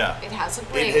 I know. Yeah. It hasn't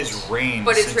It rained. has rained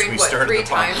But it's since rained, we what, started 3 the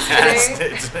times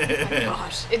podcast. today? Oh my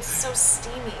gosh, it's so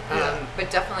steamy. But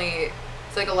definitely,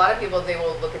 it's like a lot of people, they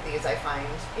will look at these, I find,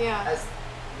 Yeah. as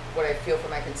what I feel for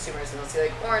my consumers, and they'll see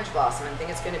like orange blossom and think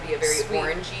it's going to be a very Sweet.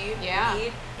 orangey Yeah.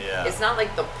 weed. Yeah. It's not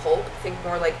like the pulp, think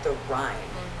more like the rind.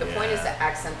 The point is Yeah. to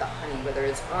accent the honey, whether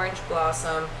it's orange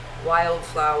blossom,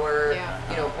 wildflower, Yeah.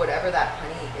 you know, whatever that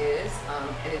honey is.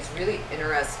 And it's really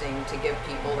interesting to give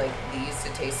people like these to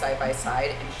taste side by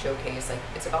side and showcase like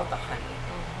it's about the honey.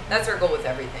 That's our goal with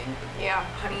everything. Yeah.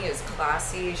 Honey is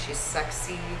classy, she's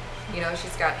sexy, you know,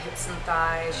 she's got hips and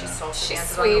thighs, she salsa She's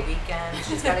dances sweet. on the weekend,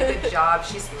 she's got a good job,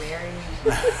 she's married,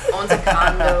 owns a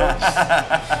condo.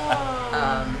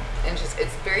 And just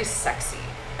it's very sexy.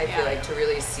 I feel Yeah. like to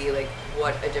really see like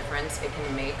what a difference it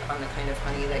can make on the kind of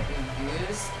honey that you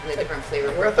use and the different flavor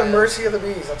We're at the profiles. mercy of the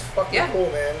bees. That's fucking Yeah. cool,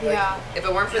 man. Like, Yeah. If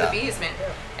it weren't for Yeah. the bees, man. Yeah.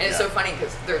 And it's Yeah. so funny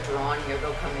because they're drawn here,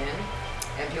 they'll come in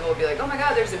and people will be like, oh my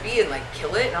god, there's a bee, and like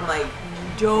kill it. And I'm like,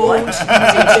 don't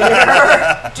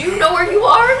dare. Do you know where you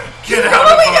are? Do you Get know out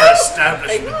what of we our do?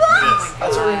 establishment. Like, Yes.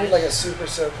 That's where we need like a super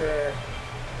soaker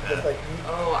with like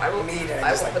Oh, I will, meat and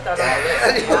I just will like put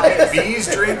that on my list.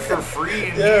 Bees drink for free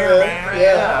in Yeah, here, man. man.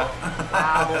 Yeah.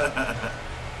 Wow.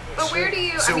 But where do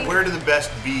you? So I mean, where do the best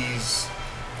bees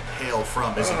hail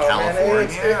from? Is it Oh, man,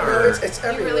 California no, or it's You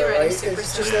really everywhere, ready right? super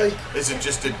It's just soaker? like is it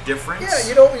just a difference? yeah,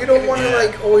 you don't want to Yeah.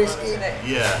 like always eat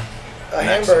Yeah. a Mexican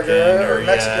hamburger or or,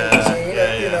 Mexican yeah, cuisine.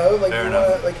 yeah, You yeah. know, like Fair you enough.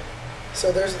 want like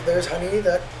so there's honey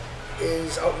that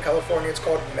is out in California. It's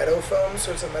called meadow foam.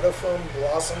 So it's a meadow foam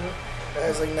blossom that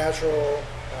has like natural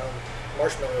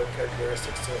marshmallow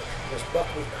characteristics to it. There's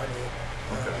buckwheat honey.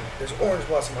 There's orange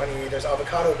blossom honey. There's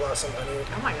avocado blossom honey.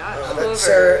 oh my gosh. All that over,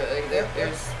 Sarah- like, yeah,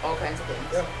 there's all kinds of things.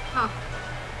 Yeah. Huh.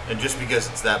 And just because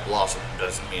it's that blossom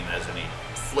doesn't mean it has any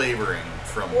flavoring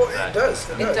from Well, that. it does.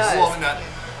 It does. does. Well, not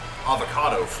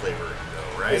avocado flavoring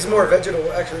though, right? It's more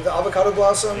vegetable, actually. The avocado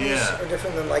blossoms Yeah. are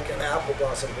different than like an apple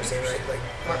blossom per se, right? Like,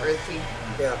 More earthy.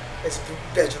 yeah, it's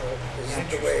vegetable is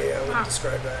the way I would Huh.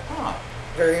 describe that. Huh.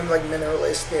 Very like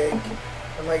mineralistic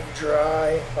and like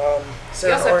dry.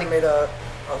 Sarah also have Horn to- made a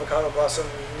avocado blossom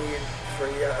mead for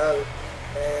Yahoo,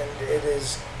 and it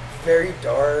is very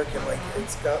dark and like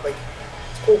it's got like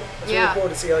it's cool. It's Yeah. really cool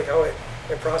to see like how it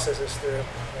processes through.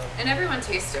 And everyone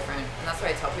tastes different, and that's why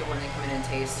I tell people when they come in and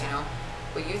taste, you know,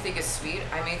 what you think is sweet,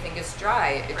 I may think is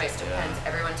dry. It Right. just depends. Yeah.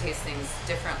 Everyone tastes things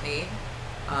differently,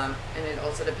 and it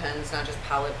also depends not just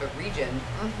palate but region.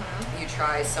 You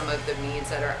try some of the meads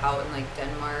that are out in like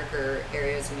Denmark or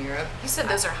areas in Europe. You said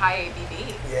those are high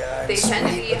ABV. Yeah, and They tend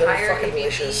to sweet, be but they're higher fucking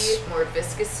ABV, delicious. more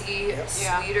viscousy, Yep.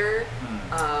 Yeah. sweeter,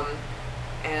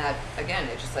 and again,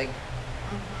 it just like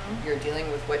You're dealing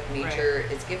with what nature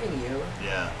is giving you.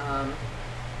 Yeah.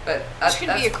 But It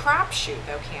can be a crapshoot,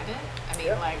 though, can't it? I mean,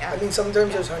 Yeah. like. I mean,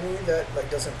 sometimes there's honey that like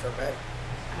doesn't ferment.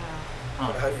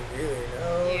 But how do you really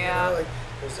know? Yeah. You know, like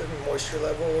there's different moisture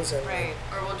levels and Right.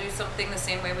 Or we'll do something the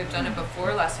same way we've done it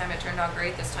before. Last time it turned out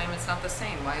great. This time it's not the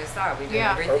same. Why is that? We did Yeah.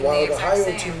 Or everything while the the exact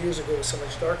Ohio 2 same. years ago was so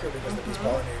much darker because the bees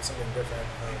pollinated something different.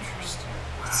 Interesting.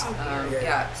 So weird. Yeah.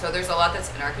 Yeah, so there's a lot that's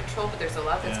in our control, but there's a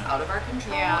lot that's Yeah. out of our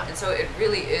control. Yeah. And so it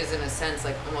really is, in a sense,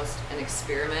 like almost an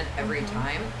experiment every Mm-hmm.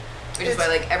 time. Which is why,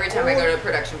 like, every time I go to a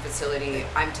production facility,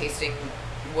 I'm tasting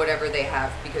whatever they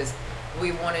have because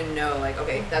we want to know, like,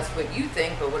 okay, that's what you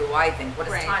think, but what do I think? What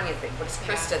does Right. Tanya think? What does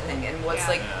Krista think? And what's, Yeah.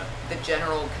 like, Yeah. the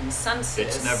general consensus?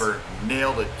 It's never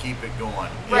nailed it, keep it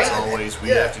going. Right. It's always, we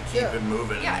Yeah, have to keep yeah. it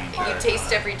moving. Yeah, the and entire you taste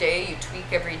time. every day, you tweak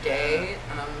every day.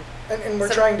 And we're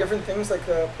So- trying different things like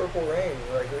the Purple Rain.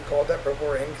 Like we called that Purple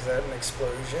Rain because it had an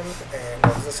explosion, and I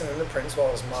was listening to Prince while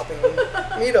I was mopping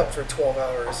meat up for 12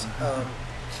 hours.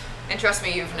 And trust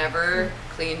me, you've never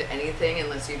cleaned anything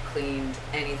unless you've cleaned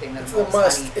anything that It's the involves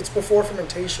must. honey. It's before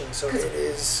fermentation, so it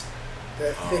is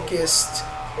the thickest.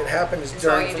 It happens So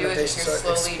all during you do is fermentation, you're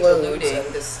so it slowly explodes. diluting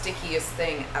and- the stickiest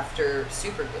thing after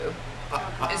super glue.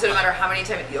 And so no matter how many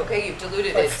times, okay, you've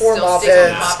diluted like it, four still mop sticky,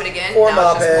 heads, mop it again, four now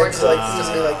mop it's just more heads, diluted. like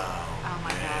just be like. Oh my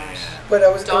gosh. But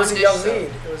it was Dawn a dish young soap.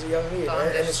 mead. It was a young mead, Dawn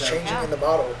and dish it's soap. changing Yeah. in the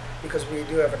bottle because we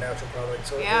do have a natural product.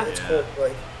 So Yeah. it's Yeah. cool.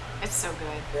 Like It's so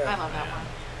good. Yeah. I love that Yeah. one.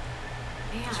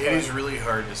 It Man. is really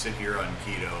hard to sit here on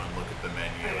keto and look at the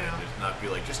menu I know. and just not be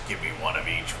like, just give me one of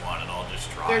each one and I'll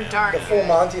just try They're it. dark. the full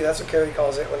Monty. That's what Carrie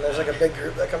calls it when there's like a big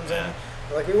group that comes in. Yeah.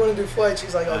 They're like, we want to do flights.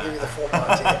 She's like, I'll give you the full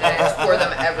Monty. And I just pour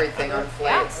them everything on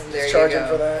flights. And There just you charge go. him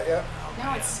for that. Yeah.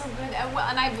 No, it's so good. And, well,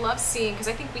 and I love seeing, because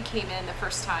I think we came in the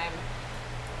first time,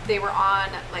 they were on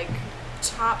like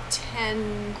top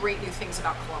 10 great new things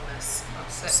about Columbus. Oh,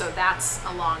 sick. So that's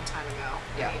a long time ago.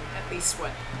 Yeah. I mean, at least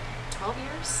what, 12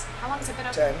 years? How long has it been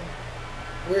open? 10.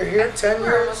 We're here I think 10 we're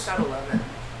years. almost at 11.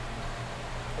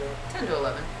 Yeah. 10 to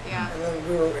 11. Yeah. And then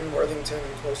we were in Worthington,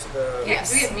 close to the. Yeah, Yes.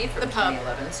 'cause we had meat from The pub.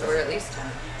 2011, so we're at least 10.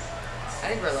 I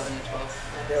think we're 11 to 12.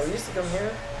 Yeah, we used to come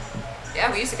here.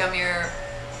 Yeah, we used to come here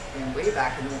way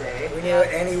back in the day. We knew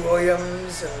Annie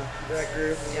Williams and that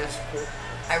group. And Yeah. it was cool.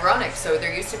 Ironic, so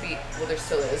there used to be, well, there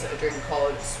still is, a drink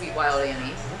called Sweet Wild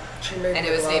Annie. She made And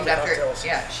me it was a lot named of after, cocktails.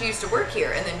 yeah, she used to work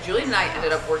here. And then Julie and I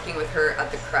ended up working with her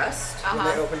at the Crest. When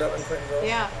they opened up in Clintonville.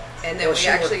 Yeah. And then Well, we she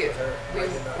worked actually with her. I we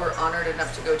did not. were honored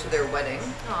enough to go to their wedding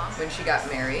Aw. when she got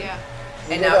married. Yeah.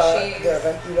 We And did, now she the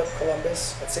event Eat Up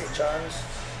Columbus at St. John's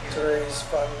to raise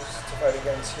funds to fight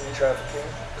against human trafficking.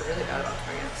 we're really bad about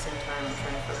talking at the same time. I'm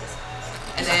trying to focus.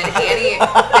 And then Annie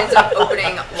ends up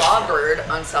opening Lawbird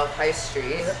on South High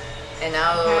Street. And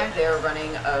now Okay. they're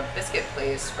running a biscuit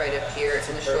place right up here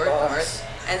in the Their short box. north.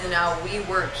 And then now we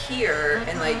work here,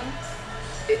 and like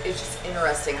it's just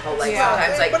interesting how like Yeah.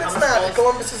 sometimes like but it's comes not. full-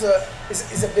 Columbus is a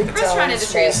big The town. restaurant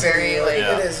industry small is very, city. like-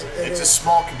 Yeah. It is. It it's a is.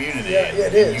 small community. Yeah,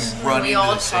 it is. You run we into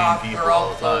all the same talk, people we're all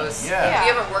the time. close. Yeah. If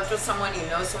you haven't worked with someone, you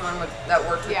know someone that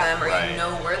worked with Yeah. them, or Right. you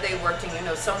know where they worked, and you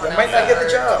know someone They else. might not get that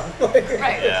the worked. job.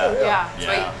 Right. Yeah. Yeah. That's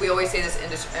why we always say this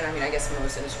industry, and I mean, I guess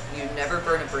most industry, you never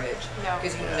burn a bridge. No.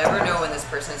 Because you Yeah. never know when this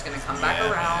person is going to come back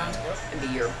Yeah, around man. and be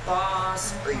your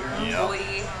boss or your Yep.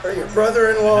 employee. Or your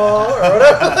brother-in-law or whatever.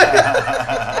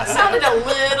 That sounded a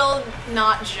little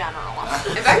not general.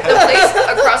 In fact, the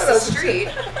place across the street,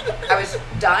 I was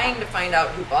dying to find out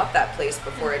who bought that place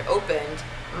before it opened.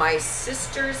 My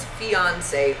sister's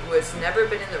fiance, who has never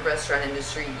been in the restaurant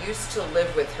industry, used to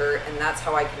live with her, and that's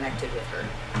how I connected with her.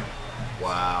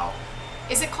 Wow.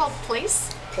 Is it called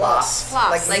Place? Place. Place.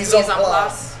 Like mise mise en en place.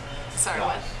 place, Sorry,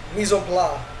 what? Mise en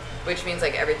place. which means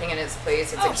like everything in its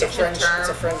place. It's Oh, a It's a kitchen French. term. It's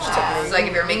a French Ah. technique. It's like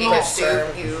if you're making a French soup,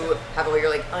 term. you have all your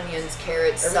like onions,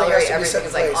 carrots, Everything celery, has to be set everything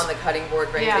is like place. on the cutting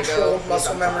board, ready Yeah. to go. Controlled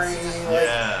muscle Mise en memory. place. Like,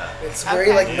 Yeah. it's very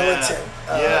Okay. like Yeah. militant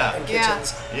Yeah. in Yeah.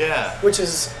 kitchens, Yeah. which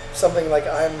is something like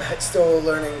I'm still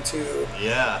learning to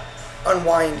Yeah.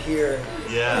 unwind here.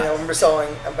 Yeah. You know, when we're selling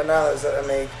empanadas that I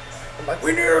make, I'm like,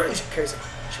 we're near. And Carrie's like,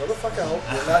 chill the fuck out.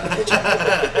 We're not in the kitchen.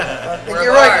 Like, We're a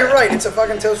you're right. bar. You're right. It's a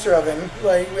fucking toaster oven.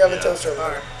 Like we have a Yeah. toaster oven.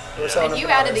 Bar. We're Yeah. selling And you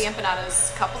added the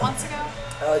empanadas. empanadas a couple months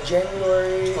ago?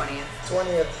 January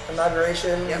 20th.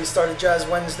 inauguration. Yep. We started Jazz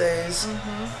Wednesdays. We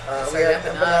Started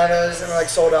had empanadas and like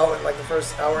sold out in like the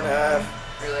first hour and a half.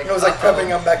 You're like, And it was like uh-oh. prepping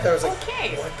them back there. I was like,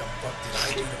 Okay. what the fuck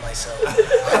did I do to myself? I wanted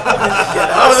to get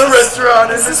out of the restaurant.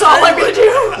 This is all I'm gonna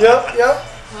do. Yep.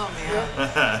 Oh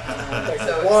man. Like,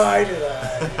 So- why did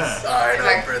I sign In up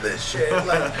fact, for this shit?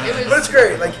 Like, it was- but it's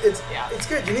great. Like, it's Yeah.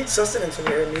 good. You need sustenance in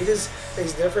here. Meat is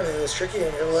different and it's tricky,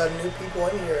 and we have a lot of new people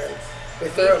in here. And They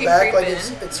throw it can back creep like in.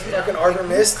 it's fucking Arbor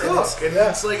Mist. And Cook, and yeah.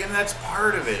 it's like, and that's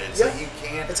part of it. It's Yeah. like you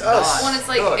can't. It's us. Well, it's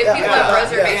like cook. if Yeah, people yeah,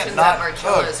 have yeah. reservations Not at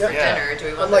Marcella's cook, for yeah. dinner, do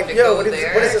we want I'm them like, to yo, go what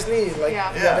there? does this need? Like,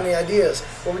 Yeah. do you have any ideas?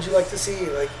 What would you like to see?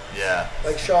 Yeah.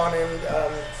 Like Sean and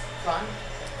Flan?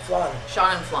 Flan.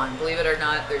 Sean and Flan. Believe it or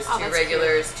not, there's Oh, two that's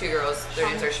regulars, two girls. Their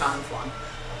Sean names are Sean and Flan.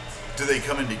 Do they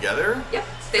come in together? Yep.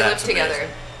 They That's live together. amazing.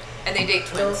 And they date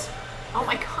twins. Oh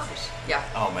my gosh. Yeah.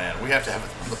 Oh man, we have to have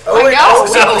it. Oh, wait, know.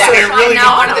 so- So so- they're really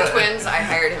now one good. of the twins, I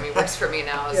hired him. He works for me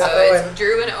now. Yeah, so Owen. it's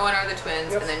Drew and Owen are the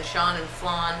twins, Yep. and then Sean and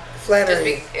Flan.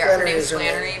 Flannery. Yeah, her Flannery name's is her name.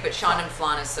 Flannery, but Sean and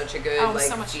Flan is such a good Oh,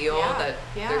 so much- feel yeah, that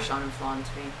yeah. they're Sean and Flan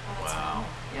to me. Wow.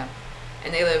 Yeah.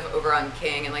 And they live over on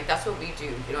King, and like that's what we do.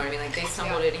 You know what I mean? Like they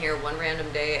stumbled in here one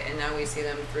random day, and now we see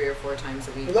them 3 or 4 times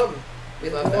a week. We love them. We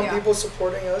love We them. want people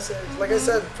supporting us. And like I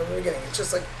said from the beginning, it's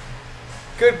just like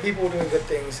good people doing good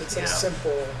things. It's like Yeah.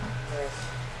 simple.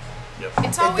 Yep.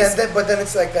 It's And always. but then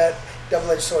it's like that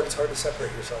double-edged sword. It's hard to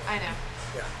separate yourself. I know.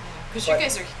 Yeah. Because you But-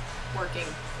 guys are working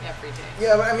every day.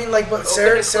 Yeah, but I mean, like, but Open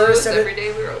Sarah and closed said every it.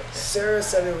 day we were open. Sarah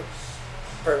said it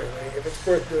perfectly. If it's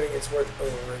worth doing, it's worth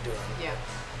overdoing. Yeah.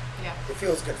 Yeah. It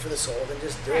feels good for the soul, then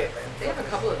just do Right. it, man. They have a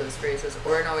couple of those phrases.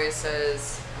 Oren always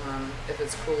says, if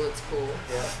it's cool, it's cool.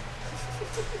 Yeah.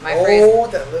 My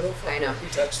phrase That little fucker. I know. He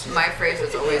touched you. My phrase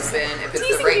has always been, if it's the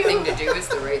Teasing right you. thing to do, it's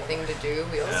the right thing to do.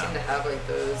 We all Yeah. seem to have like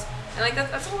those, and like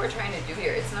that's what we're trying to do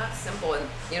here. It's not simple, and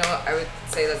you know, I would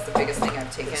say that's the biggest thing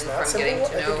I've taken It's not from getting simple.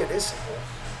 to I know. think it is simple.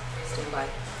 Stand by.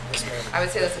 Yes, ma'am. I would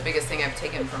say that's the biggest thing I've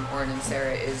taken from Oren and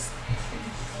Sarah is,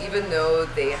 even though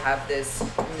they have this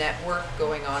network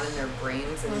going on in their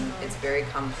brains and it's very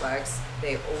complex,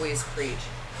 they always preach,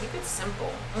 keep it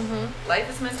simple. Life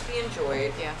is meant to be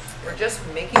enjoyed. Yeah. We're just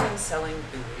making and selling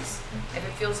booze. If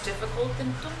it feels difficult,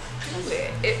 then don't do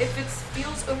it. If it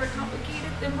feels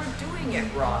overcomplicated, then we're doing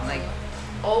it wrong. Like,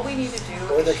 all we need to do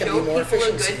Or there is can show be more people a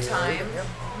efficiency. good time Yeah.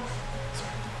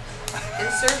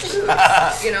 and serve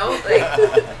food. You know,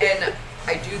 like, and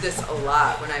I do this a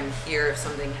lot when I'm here. If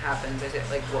something happens, I say,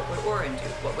 like, what would Oren do?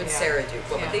 What would Yeah. Sarah do?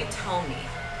 What Yeah. would they tell me?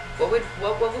 What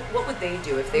would they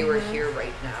do if they were here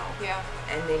right now? Yeah.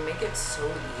 And they make it so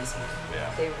easy. Yeah.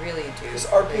 They really do. It's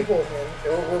our Like, people, man.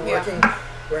 We're Yeah. working.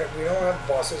 We don't have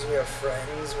bosses. We have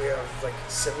friends. We have like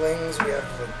siblings. We have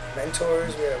like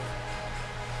mentors. We have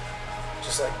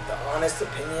just like the honest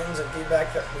opinions and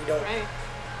feedback that we don't Right.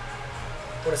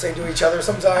 want to say to each other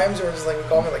sometimes. Or just like we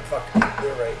call me like, fuck,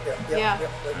 you're right. Yeah. Yeah.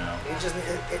 Like, Yeah. we just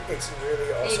it's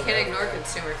really awesome. You can't man. ignore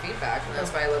consumer feedback, and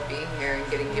that's why I love being here and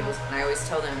getting people's. And I always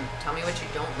tell them, tell me what you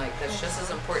don't like. That's just as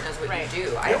important as what Right. you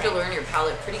do. I have to learn your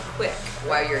palate pretty quick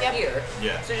while you're Yep. here.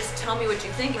 Yeah. So just tell me what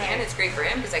you think, Right. and it's great for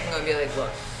him because I can go and be like, look,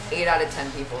 8 out of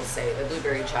 10 people say the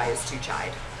blueberry chai is too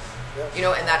chide. Yeah. You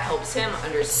know, and that helps him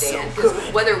understand. So 'cause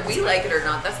good. whether we like it or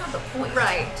not, that's not the point.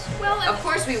 Right. Well, and Of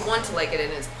course, we want to like it,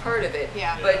 and it's part of it.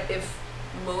 Yeah. But if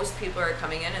most people are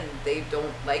coming in and they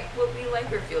don't like what we like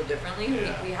or feel differently,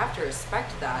 Yeah. we have to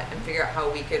respect that and figure out how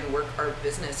we can work our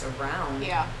business around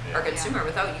Yeah. Yeah. our consumer.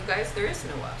 Without you guys, there is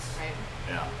no us. Right.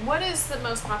 Yeah. What is the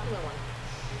most popular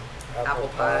one? Apple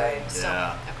pie, Still.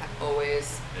 Yeah. Okay.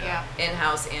 always Yeah.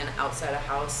 in-house and outside of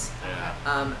house.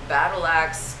 Yeah. Battle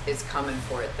Axe is coming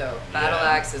for it though. Battle Yeah.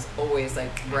 Axe is always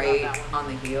like love right that one.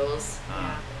 on the heels.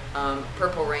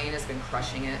 Purple Rain has been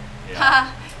crushing it. Yeah.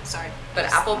 Sorry. But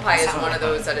apple pie is one of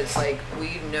those that it's like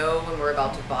we know when we're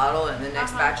about to bottle and the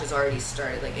next batch has already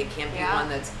started. Like it can't be Yeah. one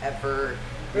that's ever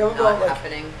We have not about, like,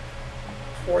 happening.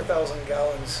 4,000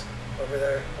 gallons over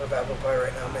there of apple pie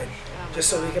right now made. Oh my Just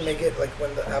so we can gosh. make it like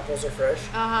when the apples are fresh.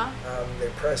 Uh huh. They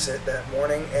press it that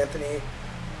morning. Anthony,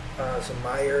 some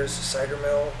Myers cider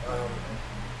mill.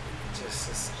 Just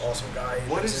this awesome guy.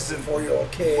 What He's is just the a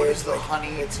 4-year-old kid? What is the like,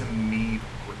 honey to mead?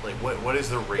 Like what is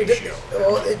the It, ratio?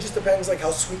 well, it just depends like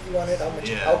how sweet you want it, how much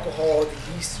Yeah. alcohol,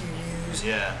 the yeast you use.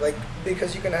 Yeah. Like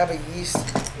because you can have a yeast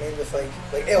made with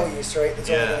like ale yeast, right? It's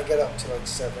Yeah. only gonna get up to like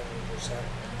 7%.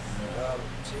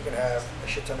 So you can have a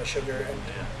shit ton of sugar and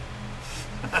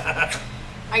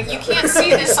You can't see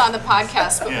this on the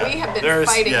podcast, but Yeah. we have been There's-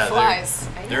 fighting yeah, there- flies.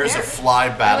 There's a They're- fly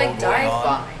battle like going dive on.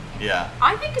 bombing. Yeah.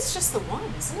 I think it's just the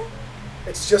one, isn't it?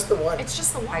 it's just the one. It's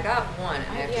just the one. I got one and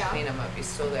I have Yeah. to clean him up. He's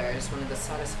still there. I just wanted the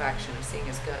satisfaction of seeing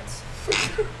his guts.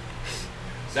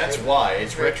 That's why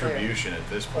it's Very clear. retribution at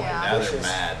this point. Yeah. Now they're Vicious.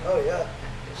 mad. Oh yeah.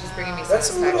 It's just bringing me That's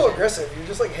a satisfaction. little aggressive. You're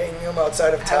just like hanging them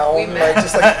outside of Have town, we met? like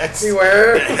just like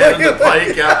beware. And the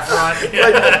bike out front. Like,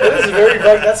 that is very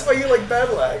fun. That's why you like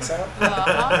battle axe, huh?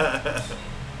 Uh-huh.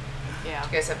 Yeah.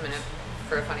 You guys have a minute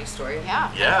for a funny story? Yeah.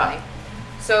 Yeah. Funny.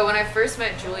 So when I first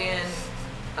met Julian,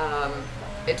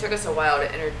 it took us a while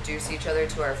to introduce each other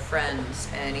to our friends,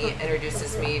 and he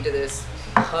introduces me to this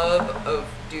hub of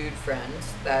dude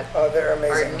friends that they're are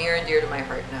amazing. near and dear to my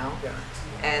heart now. Yeah.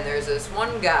 And there's this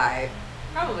one guy,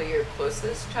 probably your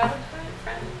closest childhood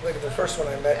friend, Like the first one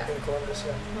I met Yeah. in Columbus,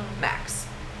 yeah. Max.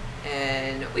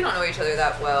 And we don't know each other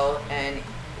that well, and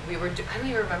I don't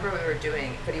even remember what we were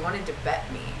doing, but he wanted to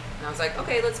bet me. And I was like,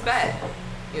 okay, let's bet.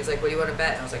 He was like, what do you want to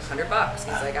bet? And I was like, $100. He's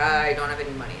like, I don't have any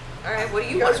money. All right, what do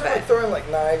you You want guys to were like bet? throwing like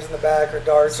knives in the back or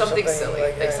darts Something or something. silly,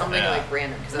 like yeah. something Yeah. like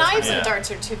random. 'Cause that's Knives what- and Yeah.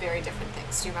 darts are two very different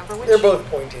things. Do you remember which? They're both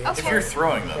pointy. Okay. If you're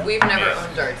throwing them, We've never yeah.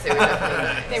 owned darts. They were definitely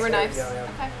knives. They were knives? Yeah, yeah.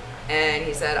 Okay. And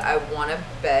he said, I want to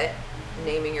bet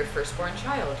naming your firstborn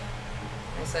child.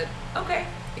 I said, okay.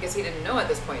 Because he didn't know at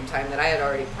this point in time that I had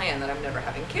already planned that I'm never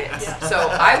having kids. So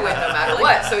I win no matter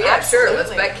what. So yeah, sure, let's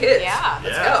bet kids. Yeah.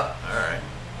 Let's Yeah. go. All right.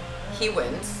 He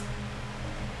wins.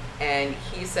 And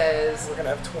he says We're gonna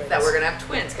have twins. that we're going to have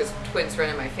twins because twins run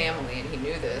in my family, and he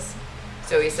knew this.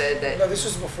 So he said that No, this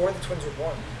was before the twins were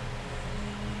born.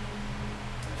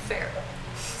 fair.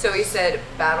 So he said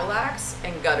Battle Axe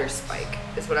and Gutter Spike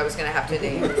is what I was going to have to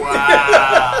name.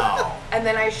 Wow. And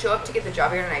then I show up to get the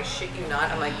job here, and I shit you not,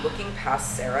 I'm like looking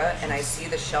past Sarah, and I see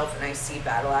the shelf, and I see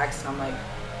Battle Axe, and I'm like,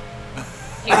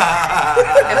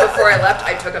 and before I left,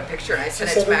 I took a picture and I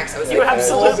sent it to Max. I was You like,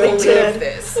 absolutely believe did.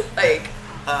 this. Like,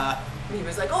 he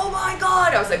was like, oh my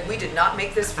god. I was like, we did not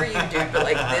make this for you, dude, but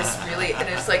like this really, and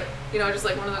it's like, you know, just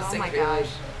like one of those Oh things. my where you're like,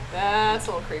 gosh. That's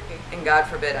a little creepy. and God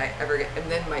forbid I ever get. And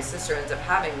then my sister ends up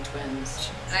having twins,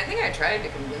 and I think I tried to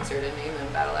convince her to name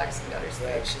them Battle Axe and Gutter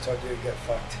Yeah, Spike. she told you to get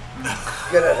fucked.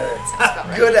 Good at her. That's about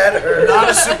right. Good at her. Not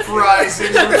a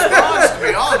surprising response, to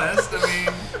be honest.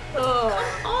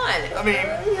 I mean,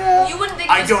 Yeah. You wouldn't think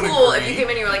I it was don't cool if agree. you came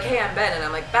in and you were like, hey, I'm Ben, and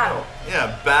I'm like, Battle.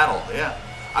 yeah, battle. Yeah.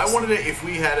 I wanted to, if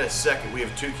we had a second, we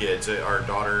have two kids. Our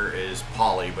daughter is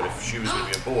Polly, but if she was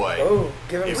going to be a boy. Oh,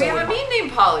 give him We We some. have a mean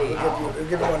named Polly. We'll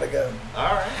give him one to go.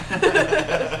 All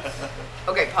right.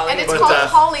 Okay, Polly. And it's But, called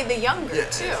Polly the Younger, Yeah.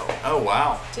 too. Oh,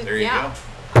 wow. Did- There you yeah.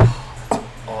 go. Awesome.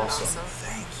 Awesome.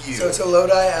 Thank you. So it's a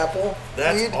Lodi apple.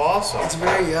 That's weed. awesome. It's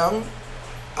very young.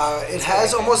 It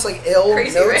has almost like ale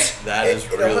Crazy, notes. right? That is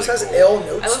It really almost has cool. ale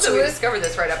notes I love that to we it. discovered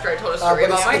this right after I told a story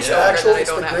But about my it's children actual, that I it's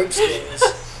don't the have. grape skins.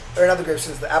 Or not the grape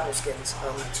skins, the apple skins.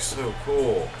 So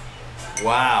cool.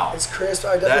 Wow. It's crisp.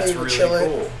 I That's definitely would really chill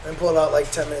cool. it and pull it out like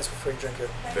 10 minutes before you drink it.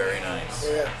 Very nice.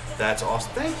 Yeah. That's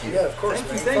awesome. Thank you. Yeah, of course, Thank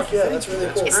man. you. Thank Fuck you. yeah, thank that's you. really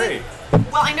That's cool. great.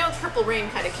 Well, I know Purple Rain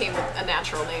kind of came with a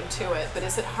natural name to it, but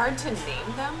is it hard to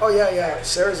name them? Oh yeah, yeah.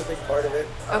 Sarah's a big part of it.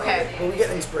 Okay. But we get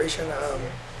inspiration.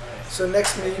 So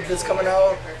next mead that's coming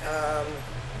out,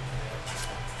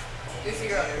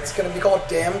 it's gonna be called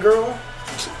Damn Girl.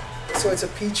 So it's a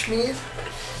peach mead.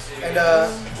 And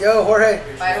yo, Jorge.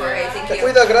 Bye, Jorge. Thank Te you.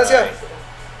 cuida, gracias.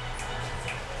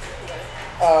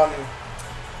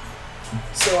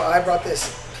 So I brought this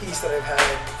piece that I've had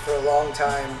for a long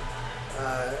time.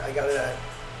 I got it at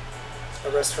a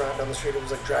restaurant down the street. It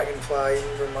was like Dragonfly. You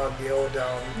remember Maggio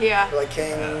down? Yeah. Or like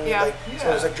King. Yeah. Like, So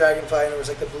it was like Dragonfly, and it was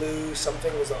like the blue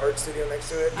something was the art studio next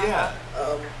to it. Yeah.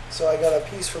 So I got a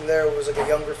piece from there. It was like a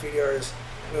young graffiti artist,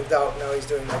 moved out. Now he's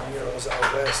doing like murals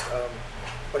out west.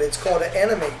 But it's called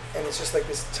Animate, and it's just like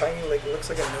this tiny, like it looks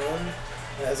like a gnome.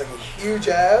 And it has like a huge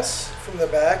ass from the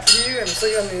back view, and it's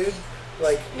like a nude,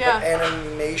 like Yeah.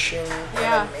 animation,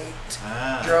 Yeah. animate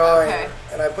Ah. drawing. Okay.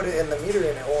 And I put it in the meter,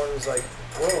 and Oren was like,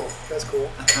 "Whoa, that's cool."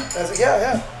 And I was like, "Yeah,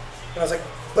 yeah." And I was like,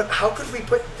 "But how could we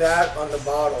put that on the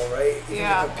bottle, right? You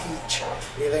Yeah. think of a peach,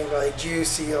 you think like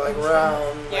juicy, like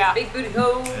round." Yeah. Big booty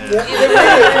hoe. Yeah.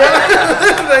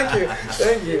 Thank you,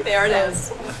 thank you. There it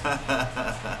is.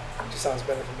 Just sounds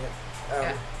better for me.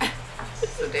 Yeah.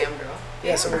 So damn girl.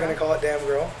 Yeah, so we're gonna call it Damn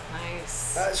Girl.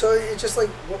 Nice. So it's just like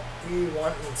what we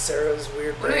want in Sarah's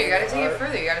weird Well, no, you brain gotta take it art.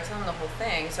 further. You gotta tell them the whole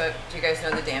thing. So, do you guys know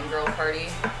the Damn Girl Party?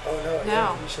 Oh no, No.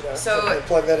 yeah, you should So, definitely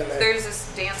plug that in there. There's this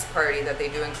dance party that they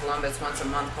do in Columbus once a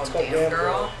month called, called Damn, Damn Girl.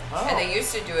 Girl. Oh. And they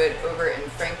used to do it over in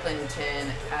Franklinton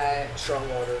at Strong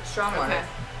water. Strongwater. Okay.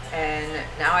 And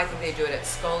now I think they do it at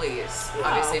Scully's,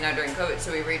 obviously not during COVID.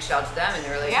 So we reached out to them and they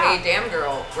were like, Yeah. hey, Damn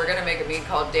Girl, we're going to make a mead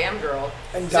called Damn Girl.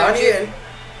 And So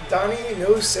Donnie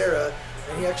knows Sarah,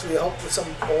 and he actually helped with some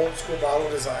old school bottle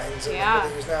designs and Yeah. what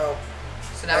they use now.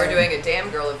 So now we're doing a Damn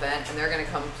Girl event, and they're going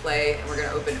to come play, and we're going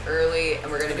to open early,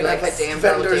 and we're going to do We're like gonna a have, Damn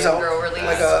Girl, vendors Damn out, Girl release.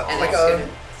 like and it's a gonna,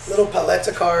 little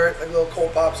paletta cart, like a little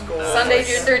cold popsicle. Sunday, like,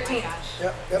 June Oh my 13th. gosh.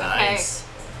 Yep, yep. Nice.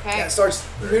 Okay. Yeah, it starts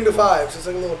noon to 5, so it's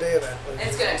like a little day event. Like,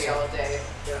 It's going to be all day.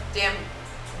 Yeah.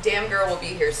 Damn Girl will be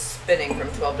here spinning from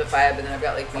 12 to 5, and then I've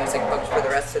got like music booked for the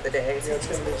rest of the day. Yeah, it's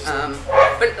gonna be just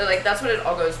But like that's what it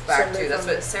all goes back Sunday to. That's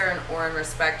fun. what Sarah and Oren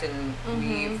respect, and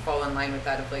we fall in line with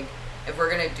that. Of like, if we're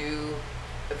gonna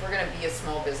be a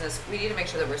small business, we need to make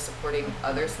sure that we're supporting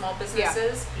other small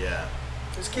businesses. Yeah.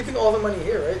 Just keeping all the money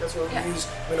here, right? That's what Yeah. we use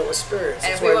Minoa Spirits.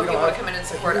 And That's if we why want people don't to come in and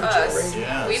have a support huge us, range of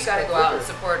Yeah. we've got to go stuff out and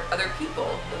here. support other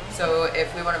people. So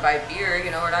if we want to buy beer,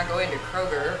 we're not going to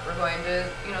Kroger. We're going to,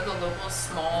 the local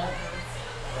small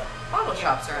bottle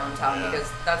shops around town Yeah. because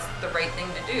that's the right thing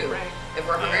to do. Right. If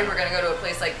we're hungry, Yeah. we're going to go to a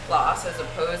place like Plas as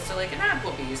opposed to like an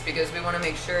Applebee's because we want to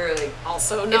make sure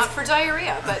Also not for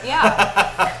diarrhea, but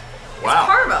yeah. it's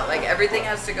karma. Like everything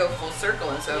has to go full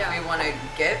circle, and so Yeah. if we want to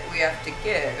get, we have to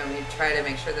give, and we try to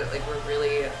make sure that we're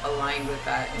really aligned with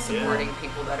that and supporting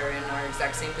people that are in our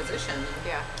exact same position.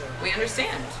 Yeah. We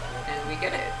understand and we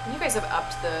get it. You guys have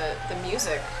upped the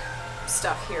music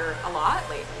stuff here a lot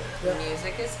lately. The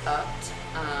music is upped.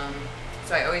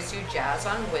 So I always do jazz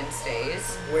on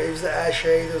Wednesdays. Waves the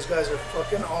Ashay, those guys are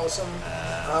fucking awesome.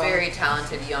 Very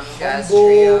talented young jazz humble,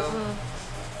 trio.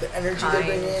 The energy they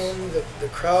bring in, the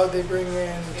crowd they bring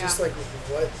in, just Yeah. like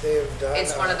what they've done.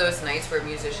 It's one of those nights where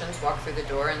musicians walk through the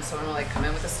door and someone will come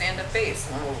in with a stand-up bass,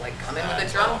 someone will come in with a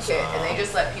That's drum kit, awesome. and they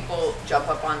just let people jump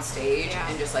up on stage Yeah.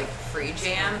 and just free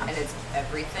jam, and it's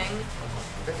everything.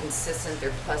 They're consistent,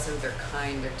 they're pleasant, they're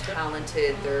kind, they're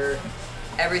talented, they're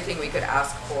everything we could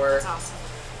ask for. That's awesome.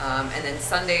 And then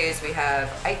Sundays we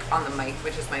have Ike on the mic,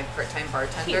 which is my part-time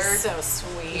bartender. He's so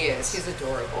sweet. He is. He's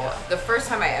adorable. The first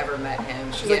time I ever met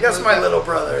him, She's like, that's my little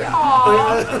brother. Yeah.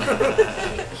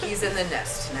 Aww. He's in the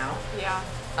nest now. Yeah.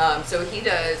 So he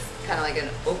does kind of like an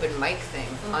open mic thing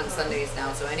on Sundays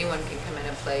now, so anyone can come in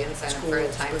and play and sign up for a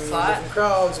It's time bringing in slot. different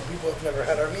crowds and people have never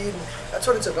had our meeting. That's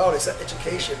what it's about. It's that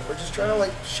education. We're just trying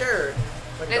to share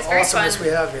And the it's very fun. awesomeness we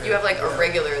have here. You have a Yeah.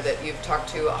 regular that you've talked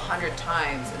to 100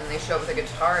 times, and then they show up with a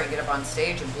guitar and get up on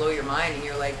stage and blow your mind, and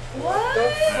you're like, what? The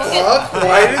fuck?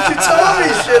 Why did you tell me,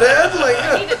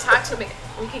 shithead? I need to talk to him.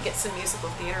 We could get some musical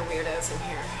theater weirdos in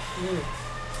here.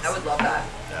 I would love that.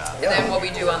 Yeah. And then what we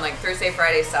do on Thursday,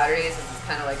 Fridays, Saturdays is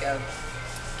kind of like a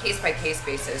case by case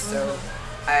basis. So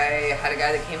I had a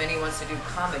guy that came in. He wants to do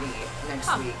comedy next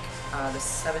week, the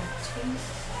 17th.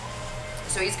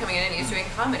 So he's coming in and he's doing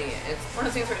comedy. It's one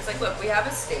of those things where it's like, look, we have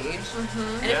a stage,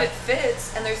 and if Yeah. it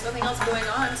fits and there's nothing else going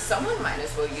on, someone might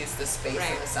as well use the space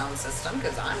Right. and the sound system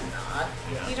because I'm not.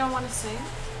 You don't want to sing?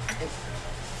 Do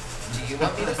you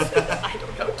want me to sing? I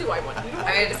don't know. Do I want you to?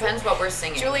 I mean, it depends what we're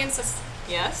singing. Julian says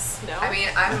yes. No. I mean,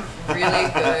 I'm really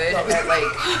good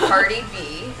at Cardi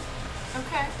B.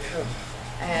 Okay.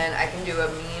 And I can do a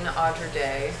mean Audra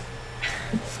Day.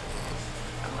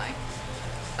 I'm lying.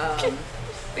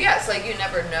 But yeah, it's you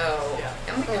never know. Yeah.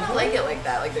 And we kind of like it like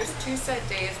that. There's 2 set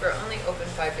days. We're only open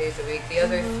 5 days a week. The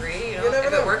other 3, You never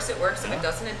if know. it works, it works. If it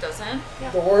doesn't, it doesn't.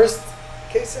 The worst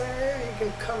case scenario, you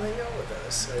can come hang out with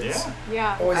us. It's Yeah.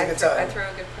 Yeah. always a good I time. throw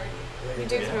a good party. You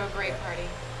do Yeah. throw a great party.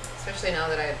 Especially now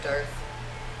that I have Darth.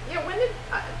 Yeah. When did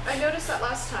I noticed that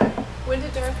last time? When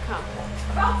did Darth come?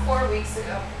 About 4 weeks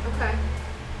ago. Okay.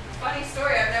 Funny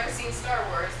story, I've never seen Star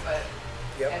Wars, but...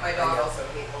 Yep. And my I dog know. also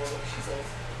hates it. She's like,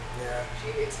 Yeah.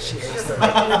 she hates it. She hates them.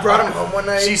 We brought him home one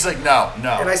night. She's like, no.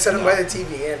 and I set him by the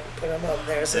TV and put him up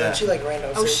there. So then she ran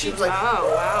downstairs. Oh, she was like,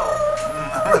 oh, wow.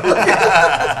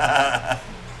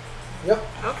 yep.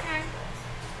 Okay.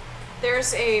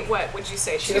 There's a, what would you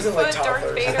say? She doesn't 2 like foot Darth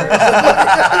toddlers. Vader?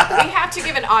 We have to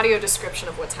give an audio description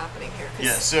of what's happening here. 'cause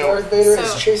Yeah, so Darth Vader so-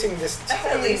 is chasing this That's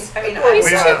at least, I mean, He's we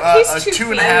two- have he's a 2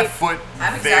 2.5 feet. foot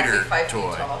I'm exactly Vader 5 toy.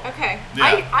 feet tall. Okay.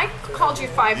 Yeah. I called you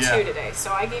 5'2" Yeah. today,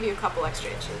 so I gave you a couple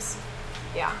extra inches.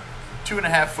 Yeah.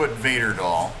 2.5 foot Vader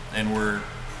doll, and we're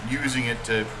using it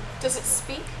to Does it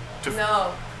speak?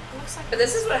 No. It looks like But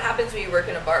this is what happens when you work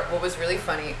in a bar. What was really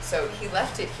funny, so he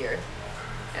left it here.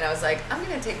 And I was like, I'm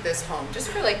going to take this home just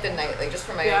for the night, just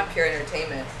for my Yeah. own pure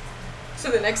entertainment.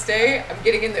 So the next day, I'm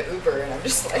getting in the Uber and I'm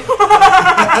just like, and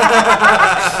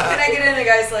I get in and the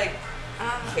guy's like,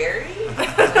 Carrie?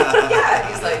 Yeah.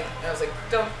 He's like, and I was like,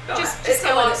 don't. Just it's a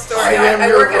tell long it. story. I am I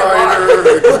your work at a bar. rider. I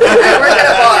work at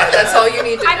a bar. That's all you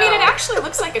need to know. I mean, it actually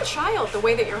looks like a child the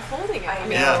way that you're holding it. I know.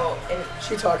 Yeah. And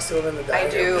She talks to him in the dining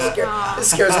I do. room. Aw. It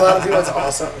scares a lot of people. It's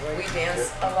awesome. we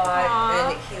dance a lot Aw.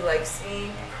 and he likes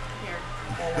me. Here.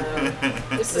 And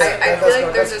This is I That's feel like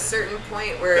what- there's a certain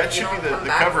point where That if you should be don't the come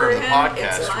back cover for of the him,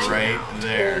 it's podcast, mine right now.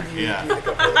 there. You Yeah. do the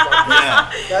cover of the podcast.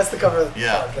 Yeah. That's the cover of the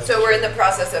Yeah. podcast. So we're in the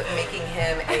process of making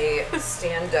him a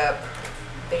stand-up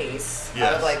bass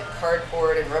out of Yes.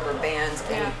 cardboard and rubber bands,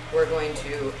 and Yeah. we're going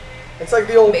to It's like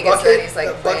the old Make it so bucket, that he's, like,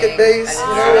 the bucket playing bass. an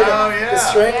You know, instrument. the, Oh, yeah. the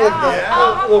string, like the Yeah.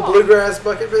 Oh, little cool. bluegrass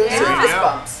bucket bass. and There you fist go.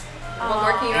 bumps. What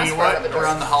more can you And ask you for what? out of a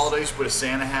Around the dog? holidays, put a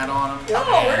Santa hat on them.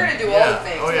 Oh, we're gonna do all the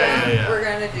things. Oh yeah. We're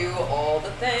gonna do all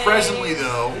the things. Presently,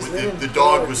 though, He's with living the dog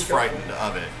forward. was He's got- frightened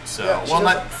of it. So, Yeah, she well,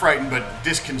 not doesn't- frightened, but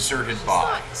disconcerted by.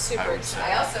 not super I would say.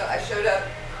 I showed up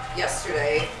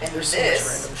yesterday, and There's so much this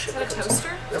random shit. Is that a that comes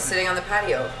toaster? was sitting on the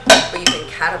patio, but you can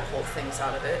catapult things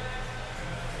out of it.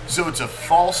 So it's a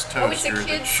false toaster Oh, it's a that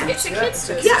kid's. shoots. It's a Yeah, kid's it's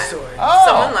a toaster. kid's toy. Oh.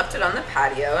 Someone left it on the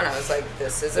patio, and I was like,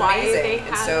 "This is Why amazing." they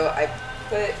And had- so I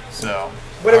put. So.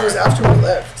 But it was alright. after we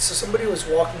left, so somebody was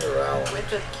walking around. With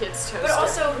the kid's toaster. But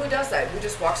also, who does that? Who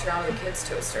just walks around with a kid's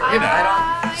toaster? I,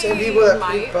 I don't. Same people that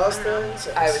might, eat I don't pasta know. and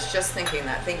sex. I was just thinking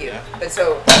that. Thank you. Yeah. But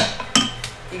so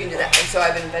you can do that. And so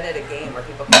I've invented a game where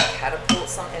people can catapult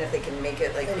something, and if they can make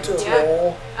it like into a Yeah.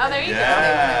 bowl. Oh, there you go.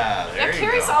 Yeah, there Yeah, you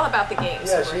Carrie's go. all about the games.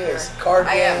 Yeah, over she here. is. Card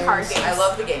I games. am. Card games. I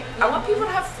love the game. I want people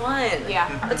to have fun. Yeah.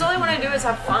 That's all I want to do is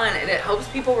have fun, and it helps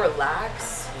people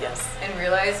relax Yes. and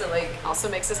realize that like Also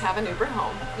makes us have an Uber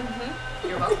home.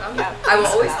 you're welcome. Yeah. I will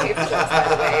always pay for those, by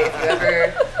the way, if you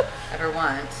ever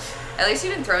want. At least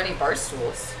you didn't throw any bar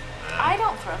stools. I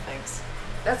don't throw things.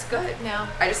 That's good. No.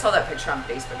 I just saw that picture on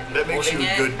Facebook of you That makes you holding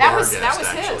a it. good That bar was- guest, that was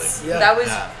actually. his. Yeah. That was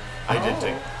Yeah, I did Oh.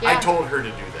 take. Yeah. I told her to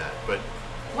do that, but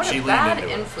what she a leaned bad into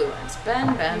it. influence.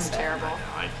 Ben. He's terrible.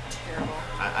 I, Terrible.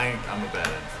 I'm a bad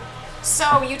influence.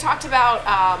 So you talked about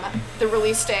the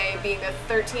release day being the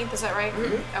 13th. Is that right?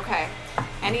 Mm-hmm. Okay.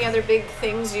 Any other big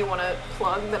things you want to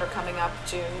plug that are coming up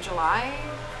June, July?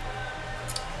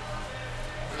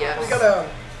 Yes. We got a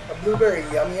blueberry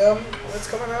yum yum that's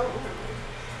coming out,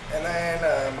 and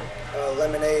then a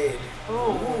lemonade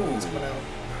Oh. that's coming out.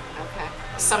 Okay.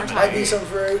 Might Summertime. be some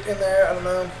fruit in there. I don't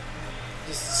know.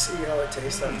 Just to see how it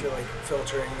tastes after like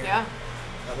filtering. And, Yeah.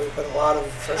 we put a lot of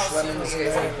fresh How soon lemons are in you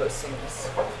guys there. posting this?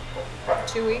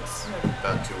 2 weeks.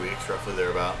 About 2 weeks, roughly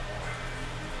thereabout.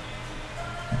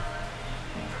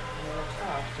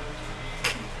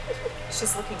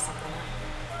 She's looking something up.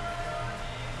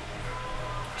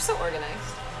 You're so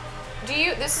organized. Do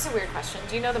you? This is a weird question.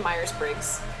 Do you know the Myers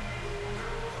Briggs?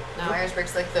 No.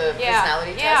 Myers-Briggs, like the Yeah.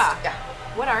 personality Yeah. test? Yeah.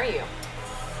 What are you?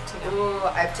 Do you know? Ooh,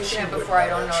 I've taken She it would before. I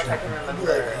know don't know that if I shit. can I'd be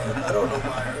remember. like, I don't know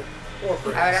mine. Or I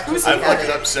would have to Who's look I've at looked it.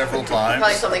 it up several times.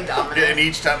 Probably something dominant. And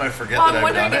each time I forget Well, that I'm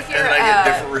I've done wondering it, if and you're then I get a-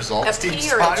 different results a each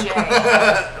P or a time. J.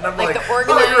 And I'm Like like, the oh,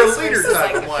 organized you're a leader versus type.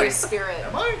 like I'm the like, free spirit.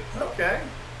 am I? Okay.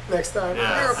 Next time,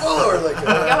 Yeah. you're a follower like that.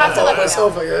 You'll have to let me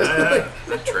myself, know. I guess.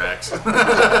 That tracks.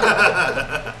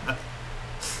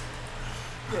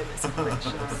 Goodness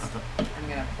gracious. I'm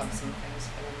gonna plug some things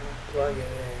for them. I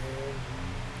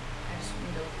just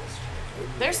need to look this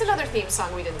chart. There's another theme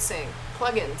song we didn't sing.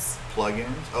 Plugins. Plugins?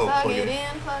 Oh, Plug plug it in.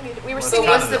 in, plug it in. We were Well, So singing.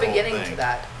 what's kind of the whole beginning thing. to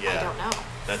that? Yeah. I don't know.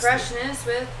 That's Freshness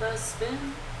with a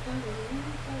spin.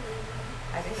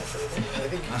 I think that's what it is. I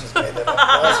think you just made that up.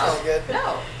 That was pretty good.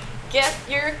 No. Get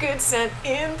your good scent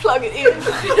in, plug it in.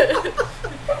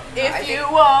 If think- you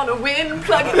wanna win,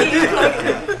 plug it in, plug it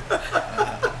in.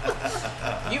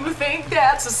 You think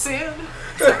that's a sin?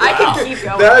 I can keep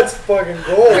going. That's fucking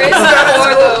gold. Praise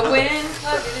for the wind.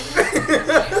 Plug it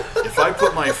in. If I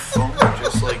put my phone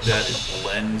just like that, it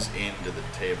blends into the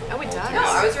table. Oh, it does. altogether. No,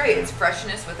 I was right. It's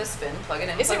freshness with a spin. Plug it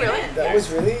in. Is it plug really? in. That was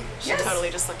really. She Yes.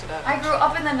 totally just looked it up. I grew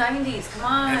up in the 90s. Come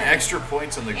on. And extra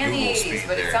points on the And the Google 80s, speed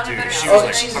but it there, sounded too. better She now. was Oh,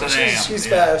 like, she's- "Ba-da-dam." she's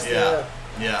Yeah, fast, yeah.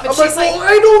 Yeah. I'm But like, she's well, like-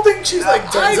 I don't think she's like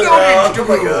I turns don't around. need I'm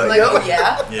like, to. I'm like, oh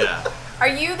yeah. Yeah. Are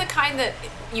you the kind that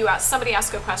you ask somebody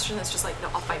asks a question that's just like, no,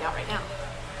 I'll find out right now?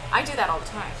 I do that all the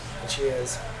time. She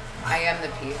is. I am the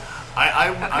P.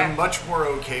 I'm much more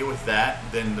okay with that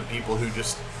than the people who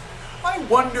just, I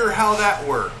wonder how that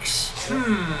works.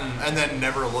 And then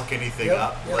never look anything Yep,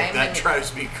 up. yep. Like, I'm that an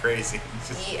drives me crazy. It's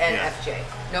just- ENFJ.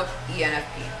 Nope.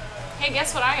 ENFP. Hey,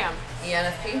 guess what I am?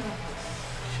 ENFP.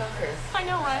 Shocker. I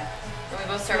know, right? And we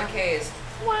both start with K's.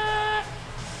 What?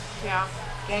 Yeah.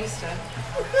 Gangsta.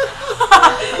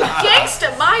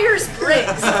 Gangsta Myers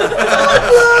Briggs.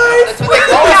 That's what they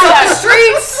call us on the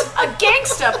streets. A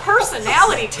gangsta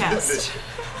personality test.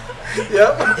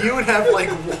 Yep. You would have like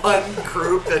one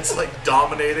group that's like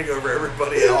dominating over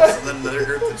everybody else, and then another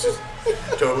group that's just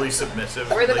totally submissive.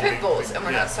 We're the like, pit bulls, and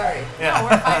we're yeah. not sorry. Yeah. No,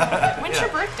 we're fine. When's Yeah.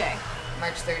 your birthday?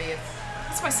 March 30th.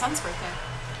 It's my son's birthday.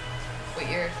 What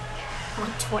year?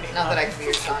 I'm 20. Not that I could be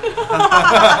your son.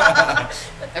 That's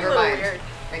a Never little mind. weird.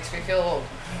 Makes me feel old.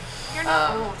 You're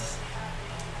not Um, old.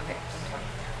 Okay.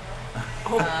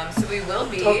 Oh. So we will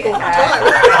be Talk over at.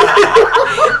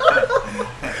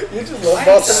 You just love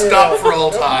busting me Stop out. for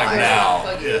all Nope. time I now. wanna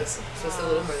plug you. Yes. So it's a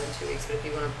little more than 2 weeks, but if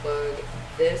you want to plug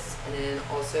this, and then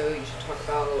also you should talk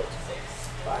about.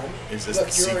 Fine. Is this Look,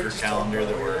 the you're already secret just calendar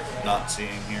talking that about we're it. not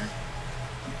seeing here?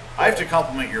 I have to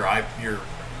compliment your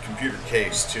computer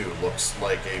case too looks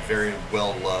like a very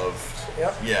well loved.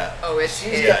 Yep. Yeah. Oh, it's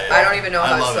hit. Yeah, yeah. I don't even know I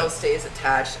how it love still it. stays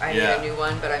attached. I Yeah. need a new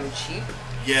one, but I'm cheap.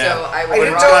 Yeah. So I I would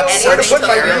didn't rock know anything where to put my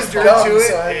till they're used full. gum, to it.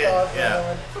 so I Yeah, thought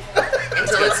yeah.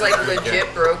 Until it's like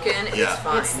legit broken, Yeah. it's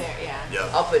fine. It's there, yeah.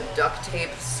 Yep. I'll put duct tape,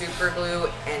 super glue,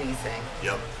 anything.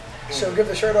 Yep. she'll give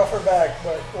the shirt off her back,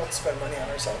 but won't spend money on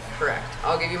herself. Correct.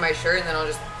 I'll give you my shirt, and then I'll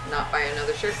just not buy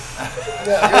another shirt.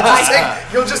 Yeah,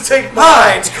 you'll just take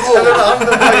mine. it's cold. And then I'm the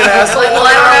fucking asshole. Well,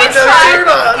 I don't know, with it's that fine. shirt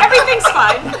on. Everything's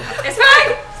fine. It's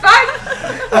fine. It's fine.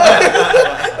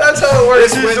 That's how it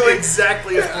works This went usually.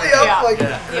 exactly as planned. Yep, Yeah. like,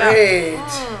 Yeah. great.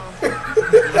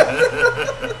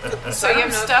 So you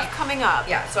have stuff coming up.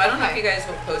 Yeah, so I don't know if Okay. you guys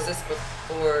will post this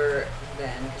before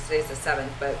then, because today's the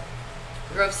 7th, but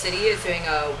Grove City is doing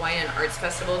a wine and arts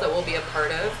festival that we'll be a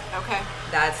part of. Okay.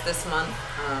 That's this month,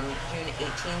 June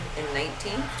 18th and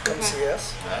 19th. Come Okay. see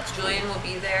us. That's cool. Julian will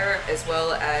be there, as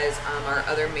well as our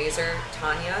other mazer,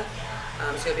 Tanya.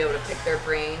 So you'll be able to pick their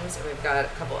brains, and we've got a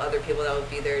couple other people that will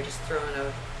be there just throwing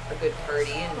a good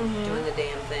party and doing the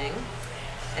damn thing.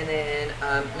 And then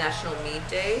National Mead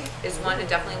Day is one to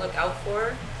definitely look out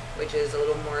for, which is a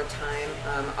little more time,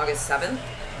 August 7th.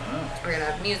 We're gonna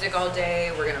have music all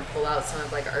day. We're gonna pull out some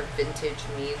of like our vintage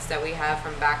meads that we have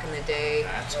from back in the day.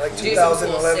 That's Like cool. Do some cool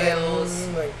 2011. sales.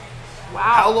 Like, Wow.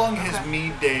 How long has Okay.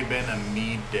 Mead Day been a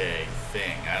Mead Day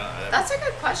thing? I don't. That's a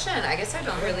good question. I guess I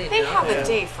don't really They know. have Yeah. a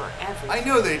day for everything. I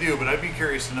know they do, but I'd be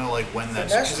curious to know like when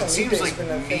that's because National it Mead seems Day's like been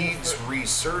a thing Mead's for-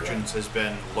 resurgence has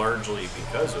been largely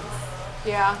because of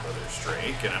Yeah. Brother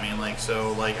Strake, and I mean like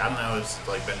so like I don't know, it's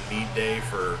like been Mead Day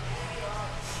for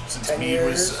since 10 Mead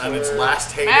was years, on its or-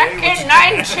 last heyday. Back which- in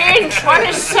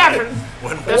 1927,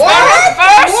 when the first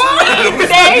was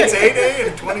day, its heyday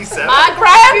in 27. my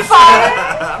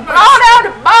grandfather brought out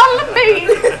a bottle of mead.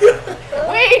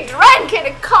 We drank it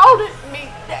and called it Mead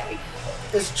Day.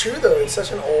 it's true though. It's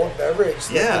such an old beverage.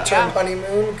 Like, Yeah. the term Yeah.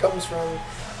 honeymoon comes from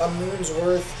a moon's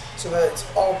worth, so that it's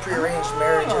all prearranged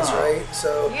marriages, right?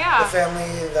 So Yeah. the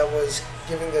family that was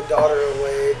giving the daughter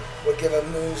away would give a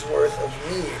moon's worth of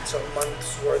mead, so a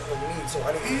month's worth of mead. So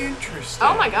honeymoon. Interesting.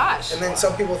 Oh my gosh. And then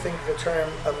some people think the term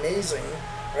amazing,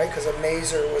 right? Because a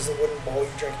mazer was the wooden bowl you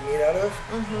drink mead out of,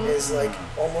 is like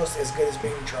almost as good as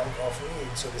being drunk off mead.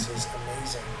 So this is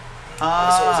amazing.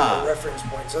 So it's like a reference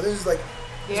point. So this is like,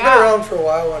 it's Yeah. been around for a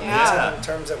while, and it's Yeah. in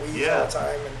terms that we use Yeah. all the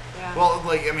time. And Yeah. Well,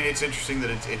 like I mean, it's interesting that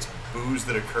it's booze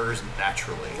that occurs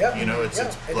naturally. Yeah. You know, it's Yeah.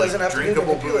 it's It like doesn't have to be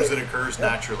drinkable booze that manipulated. occurs Yeah.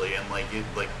 naturally, and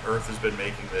like Earth has been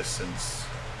making this since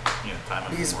time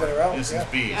Bees have immemorial. been around, Yeah, since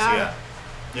yeah. bees. Yeah. Yeah.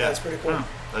 Yeah. That's pretty cool. Huh.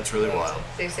 That's really wild.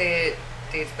 They say it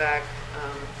dates back,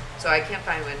 so I can't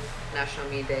find when National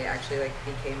Mead Day actually like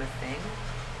became a thing,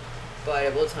 but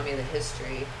it will tell me the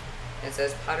history. It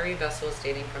says pottery vessels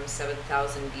dating from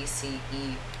 7000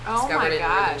 BCE Oh discovered my in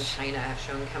northern gosh. China have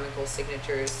shown chemical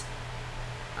signatures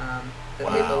that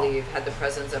Wow. they believe had the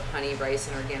presence of honey, rice,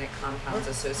 and organic compounds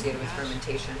associated with gosh.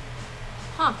 fermentation.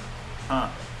 Huh. Huh.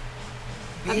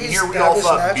 And bees here we have all this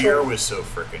thought natural, beer was so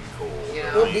freaking cool.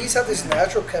 Yeah. Well, bees have this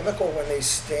natural chemical when they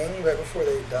sting right before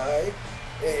they die.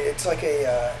 It's like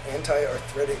a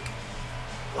anti-arthritic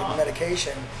like,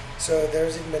 medication. So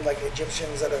there's even been like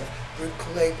Egyptians that have brewed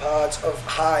clay pods of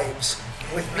hives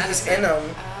with bees in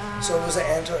them. So it was an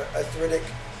anti-arthritic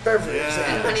beverage. Yeah. that you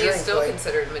And could honey drink, is still like-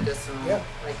 considered medicinal, Yeah.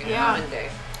 like in Yeah. common day.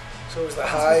 So it was the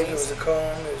hive, it was the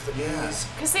comb, it was the Yeah. bees.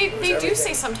 Because It was they do say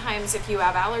everything. sometimes if you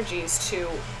have allergies to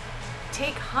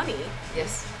take honey,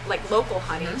 Yes. like local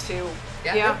honey, to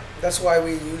Yeah. That's why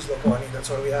we use local honey. That's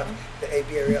why we have the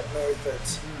apiary up north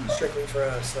that's strictly for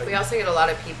us. Like, We also get a lot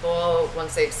of people,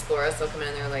 once they explore us, they'll come in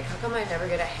and they're like, how come I never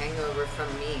get a hangover from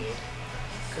mead?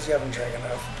 because you haven't drank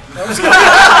enough. No, I'm just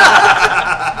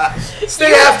kidding.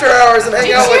 Stay after hours and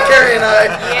hang out with Carrie and I.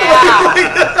 Yeah.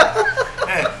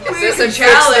 Hey, Is we this can a fix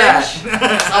challenge?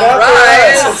 that. All Not for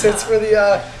right. us. It's for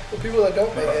the people that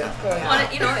don't make it. Well,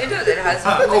 it does. It has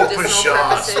Oh, medicinal pshaw,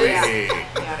 purposes. sweetie.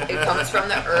 Yeah. It comes from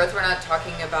the earth. We're not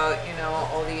talking about,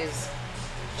 all these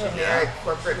generic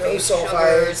corporate based No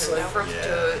sugars sulfites, and like-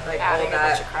 fructose, like Adding all a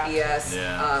bunch that of crap. BS.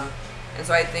 Yeah. And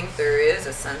so I think there is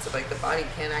a sense of like the body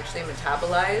can actually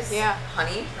metabolize Yeah.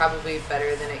 honey probably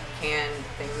better than it can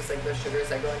things like the sugars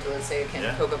that go into, let's say, a can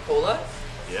Yeah. of Coca-Cola.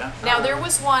 Yeah. Now there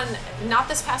was one, not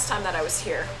this past time that I was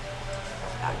here,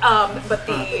 but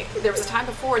there was a time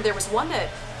before. There was one that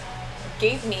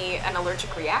gave me an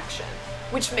allergic reaction,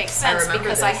 which makes sense remember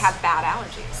because I this. have bad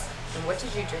allergies. And what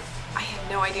did you drink? I had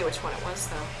no idea which one it was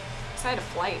though. So I had a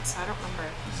flight, so I don't remember.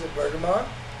 Is it bergamot?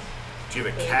 Do you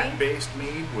have a Maybe. cat-based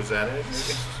mead? Was that it?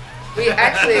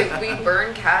 Maybe? We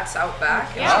burn cats out back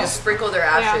and Yeah. we just sprinkle their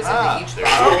ashes Ah, into each there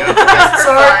bottle. you go. Just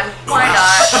for fun. Why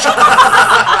not?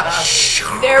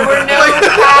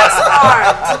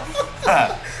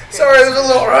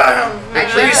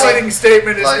 opening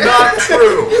statement is like- not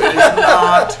true. It is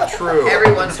not true.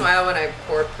 Every once in a while when I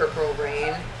pour Purple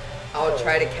Rain, I'll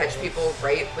try to catch people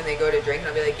right when they go to drink, and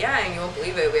I'll be like, yeah, and you won't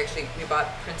believe it, we bought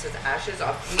Prince's Ashes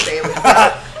off eBay.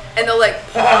 And they'll like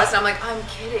pause, and I'm like, I'm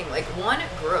kidding. Like, one,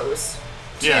 gross.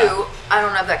 Two, Yeah. I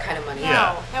don't have that kind of money.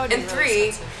 Yeah. No, that would be And really three,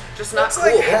 expensive. just not It's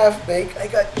cool. like half baked. I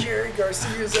got Jerry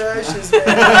Garcia's ashes, man.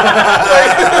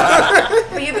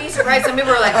 But you'd be surprised. Some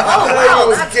people are like, oh, I wow, thought it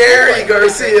was that's Gary good.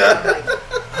 Garcia. I'm like,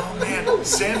 Oh man,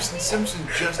 Samson Simpson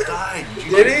just died.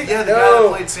 Did he? Yeah, the guy No.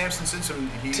 that played Samson Simpson,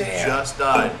 he Damn. just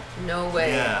died. no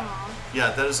way. Yeah.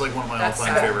 Yeah, that is like one of my That's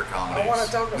all-time sad. favorite comedies. I wanna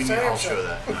talk to I'll Samson. show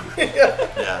that.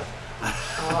 Yeah.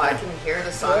 Oh, I can hear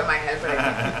the song in my head, but I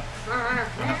can't.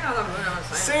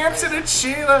 Samson and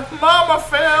Sheila, Mama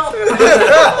fell. We need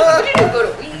to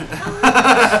go to weed.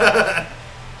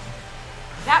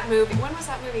 That movie, when was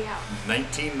that movie out?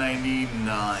 1999.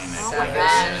 Oh I my think.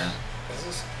 gosh. Is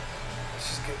this? Let's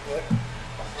just get what?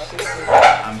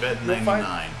 I'm betting You're fine.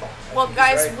 99. Well,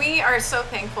 guys, right. we are so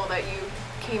thankful that you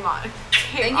came on.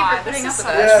 Thank you for putting up with us.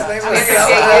 Yeah, thanks We for appreciate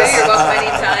having us. you. You're welcome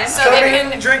anytime. So Come they in,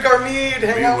 can, drink our mead,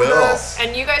 hang We out with will. us.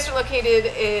 and you guys are located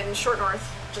in Short North,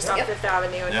 just off Yep. Fifth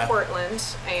Avenue in Yeah. Portland,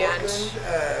 and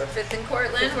Portland, Fifth and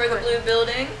Cortland, we're the blue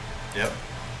building. Yep.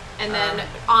 then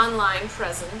online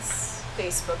presence,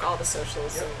 Facebook, all the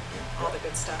socials, Yep. and all the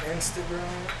good stuff. Instagram.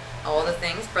 All the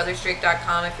things.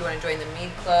 BrothersDrake.com if you want to join the Mead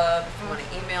Club, if you want to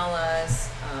email us,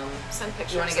 Send if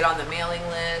pictures. you want to get on the mailing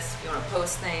list, if you want to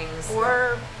post things.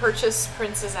 Or purchase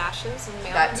Prince's Ashes and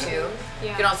mail That them to too. you. You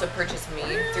Yeah. can also purchase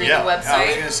mead through Yeah. the I was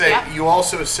website. gonna say Yeah. you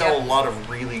also sell Yeah. a lot of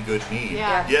really good mead.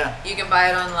 Yeah. Yeah. You can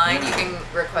buy it online. You can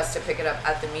request to pick it up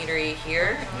at the meadery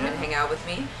here and hang out with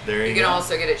me. There you can go.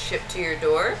 also get it shipped to your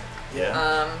door.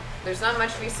 Yeah. There's not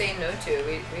much we say no to.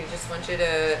 We just want you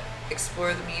to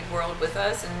explore the mead world with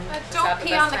us and But just don't have the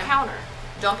pee best on the time. counter.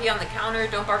 Don't pee on the counter.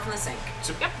 Don't barf from the sink. It's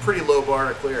a pretty low bar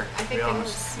to clear. I To think be it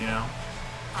honest, is. you know.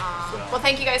 So. Well,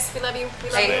 thank you guys. We love you. We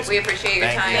love Hey, you. we appreciate your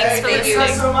Thank time. you. Thanks for Thank you.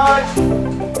 listening. so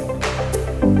much.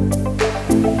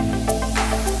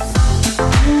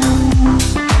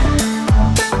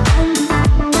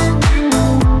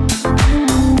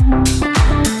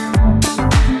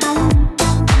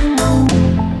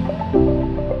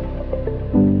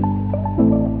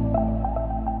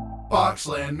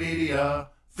 Boxland Media.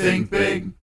 Think big.